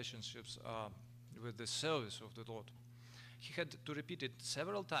loving relationships are with the service of the Lord. He had to repeat it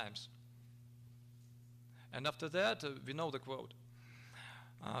several times. And after that, we know the quote.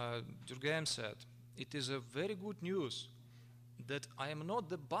 Durkheim said, "It is a very good news that I am not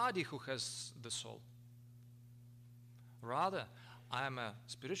the body who has the soul. Rather, I am a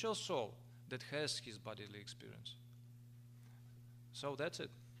spiritual soul that has his bodily experience." So that's it.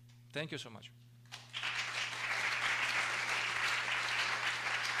 Thank you so much.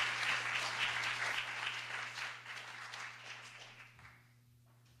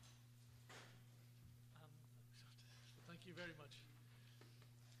 Thank you very much.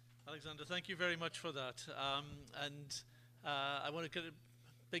 Alexander, thank you very much for that. I want to give a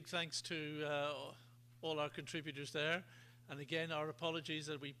big thanks to all our contributors there. And again, our apologies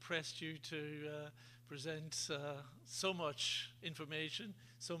that we pressed you to present so much information,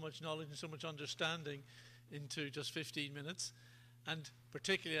 so much knowledge, and so much understanding into just 15 minutes. And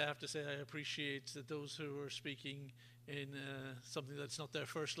particularly, I have to say, I appreciate that those who are speaking in something that's not their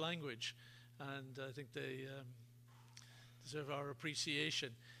first language. And I think they deserve our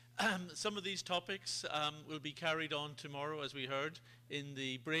appreciation. Some of these topics will be carried on tomorrow, as we heard, in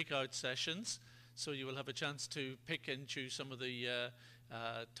the breakout sessions. So you will have a chance to pick and choose some of the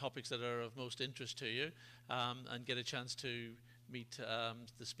topics that are of most interest to you and get a chance to meet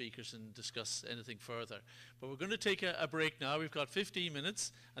the speakers and discuss anything further. But we're going to take a break now. We've got 15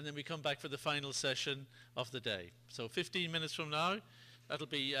 minutes, and then we come back for the final session of the day. So 15 minutes from now, that'll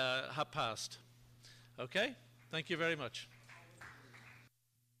be 1:30. Okay? Thank you very much.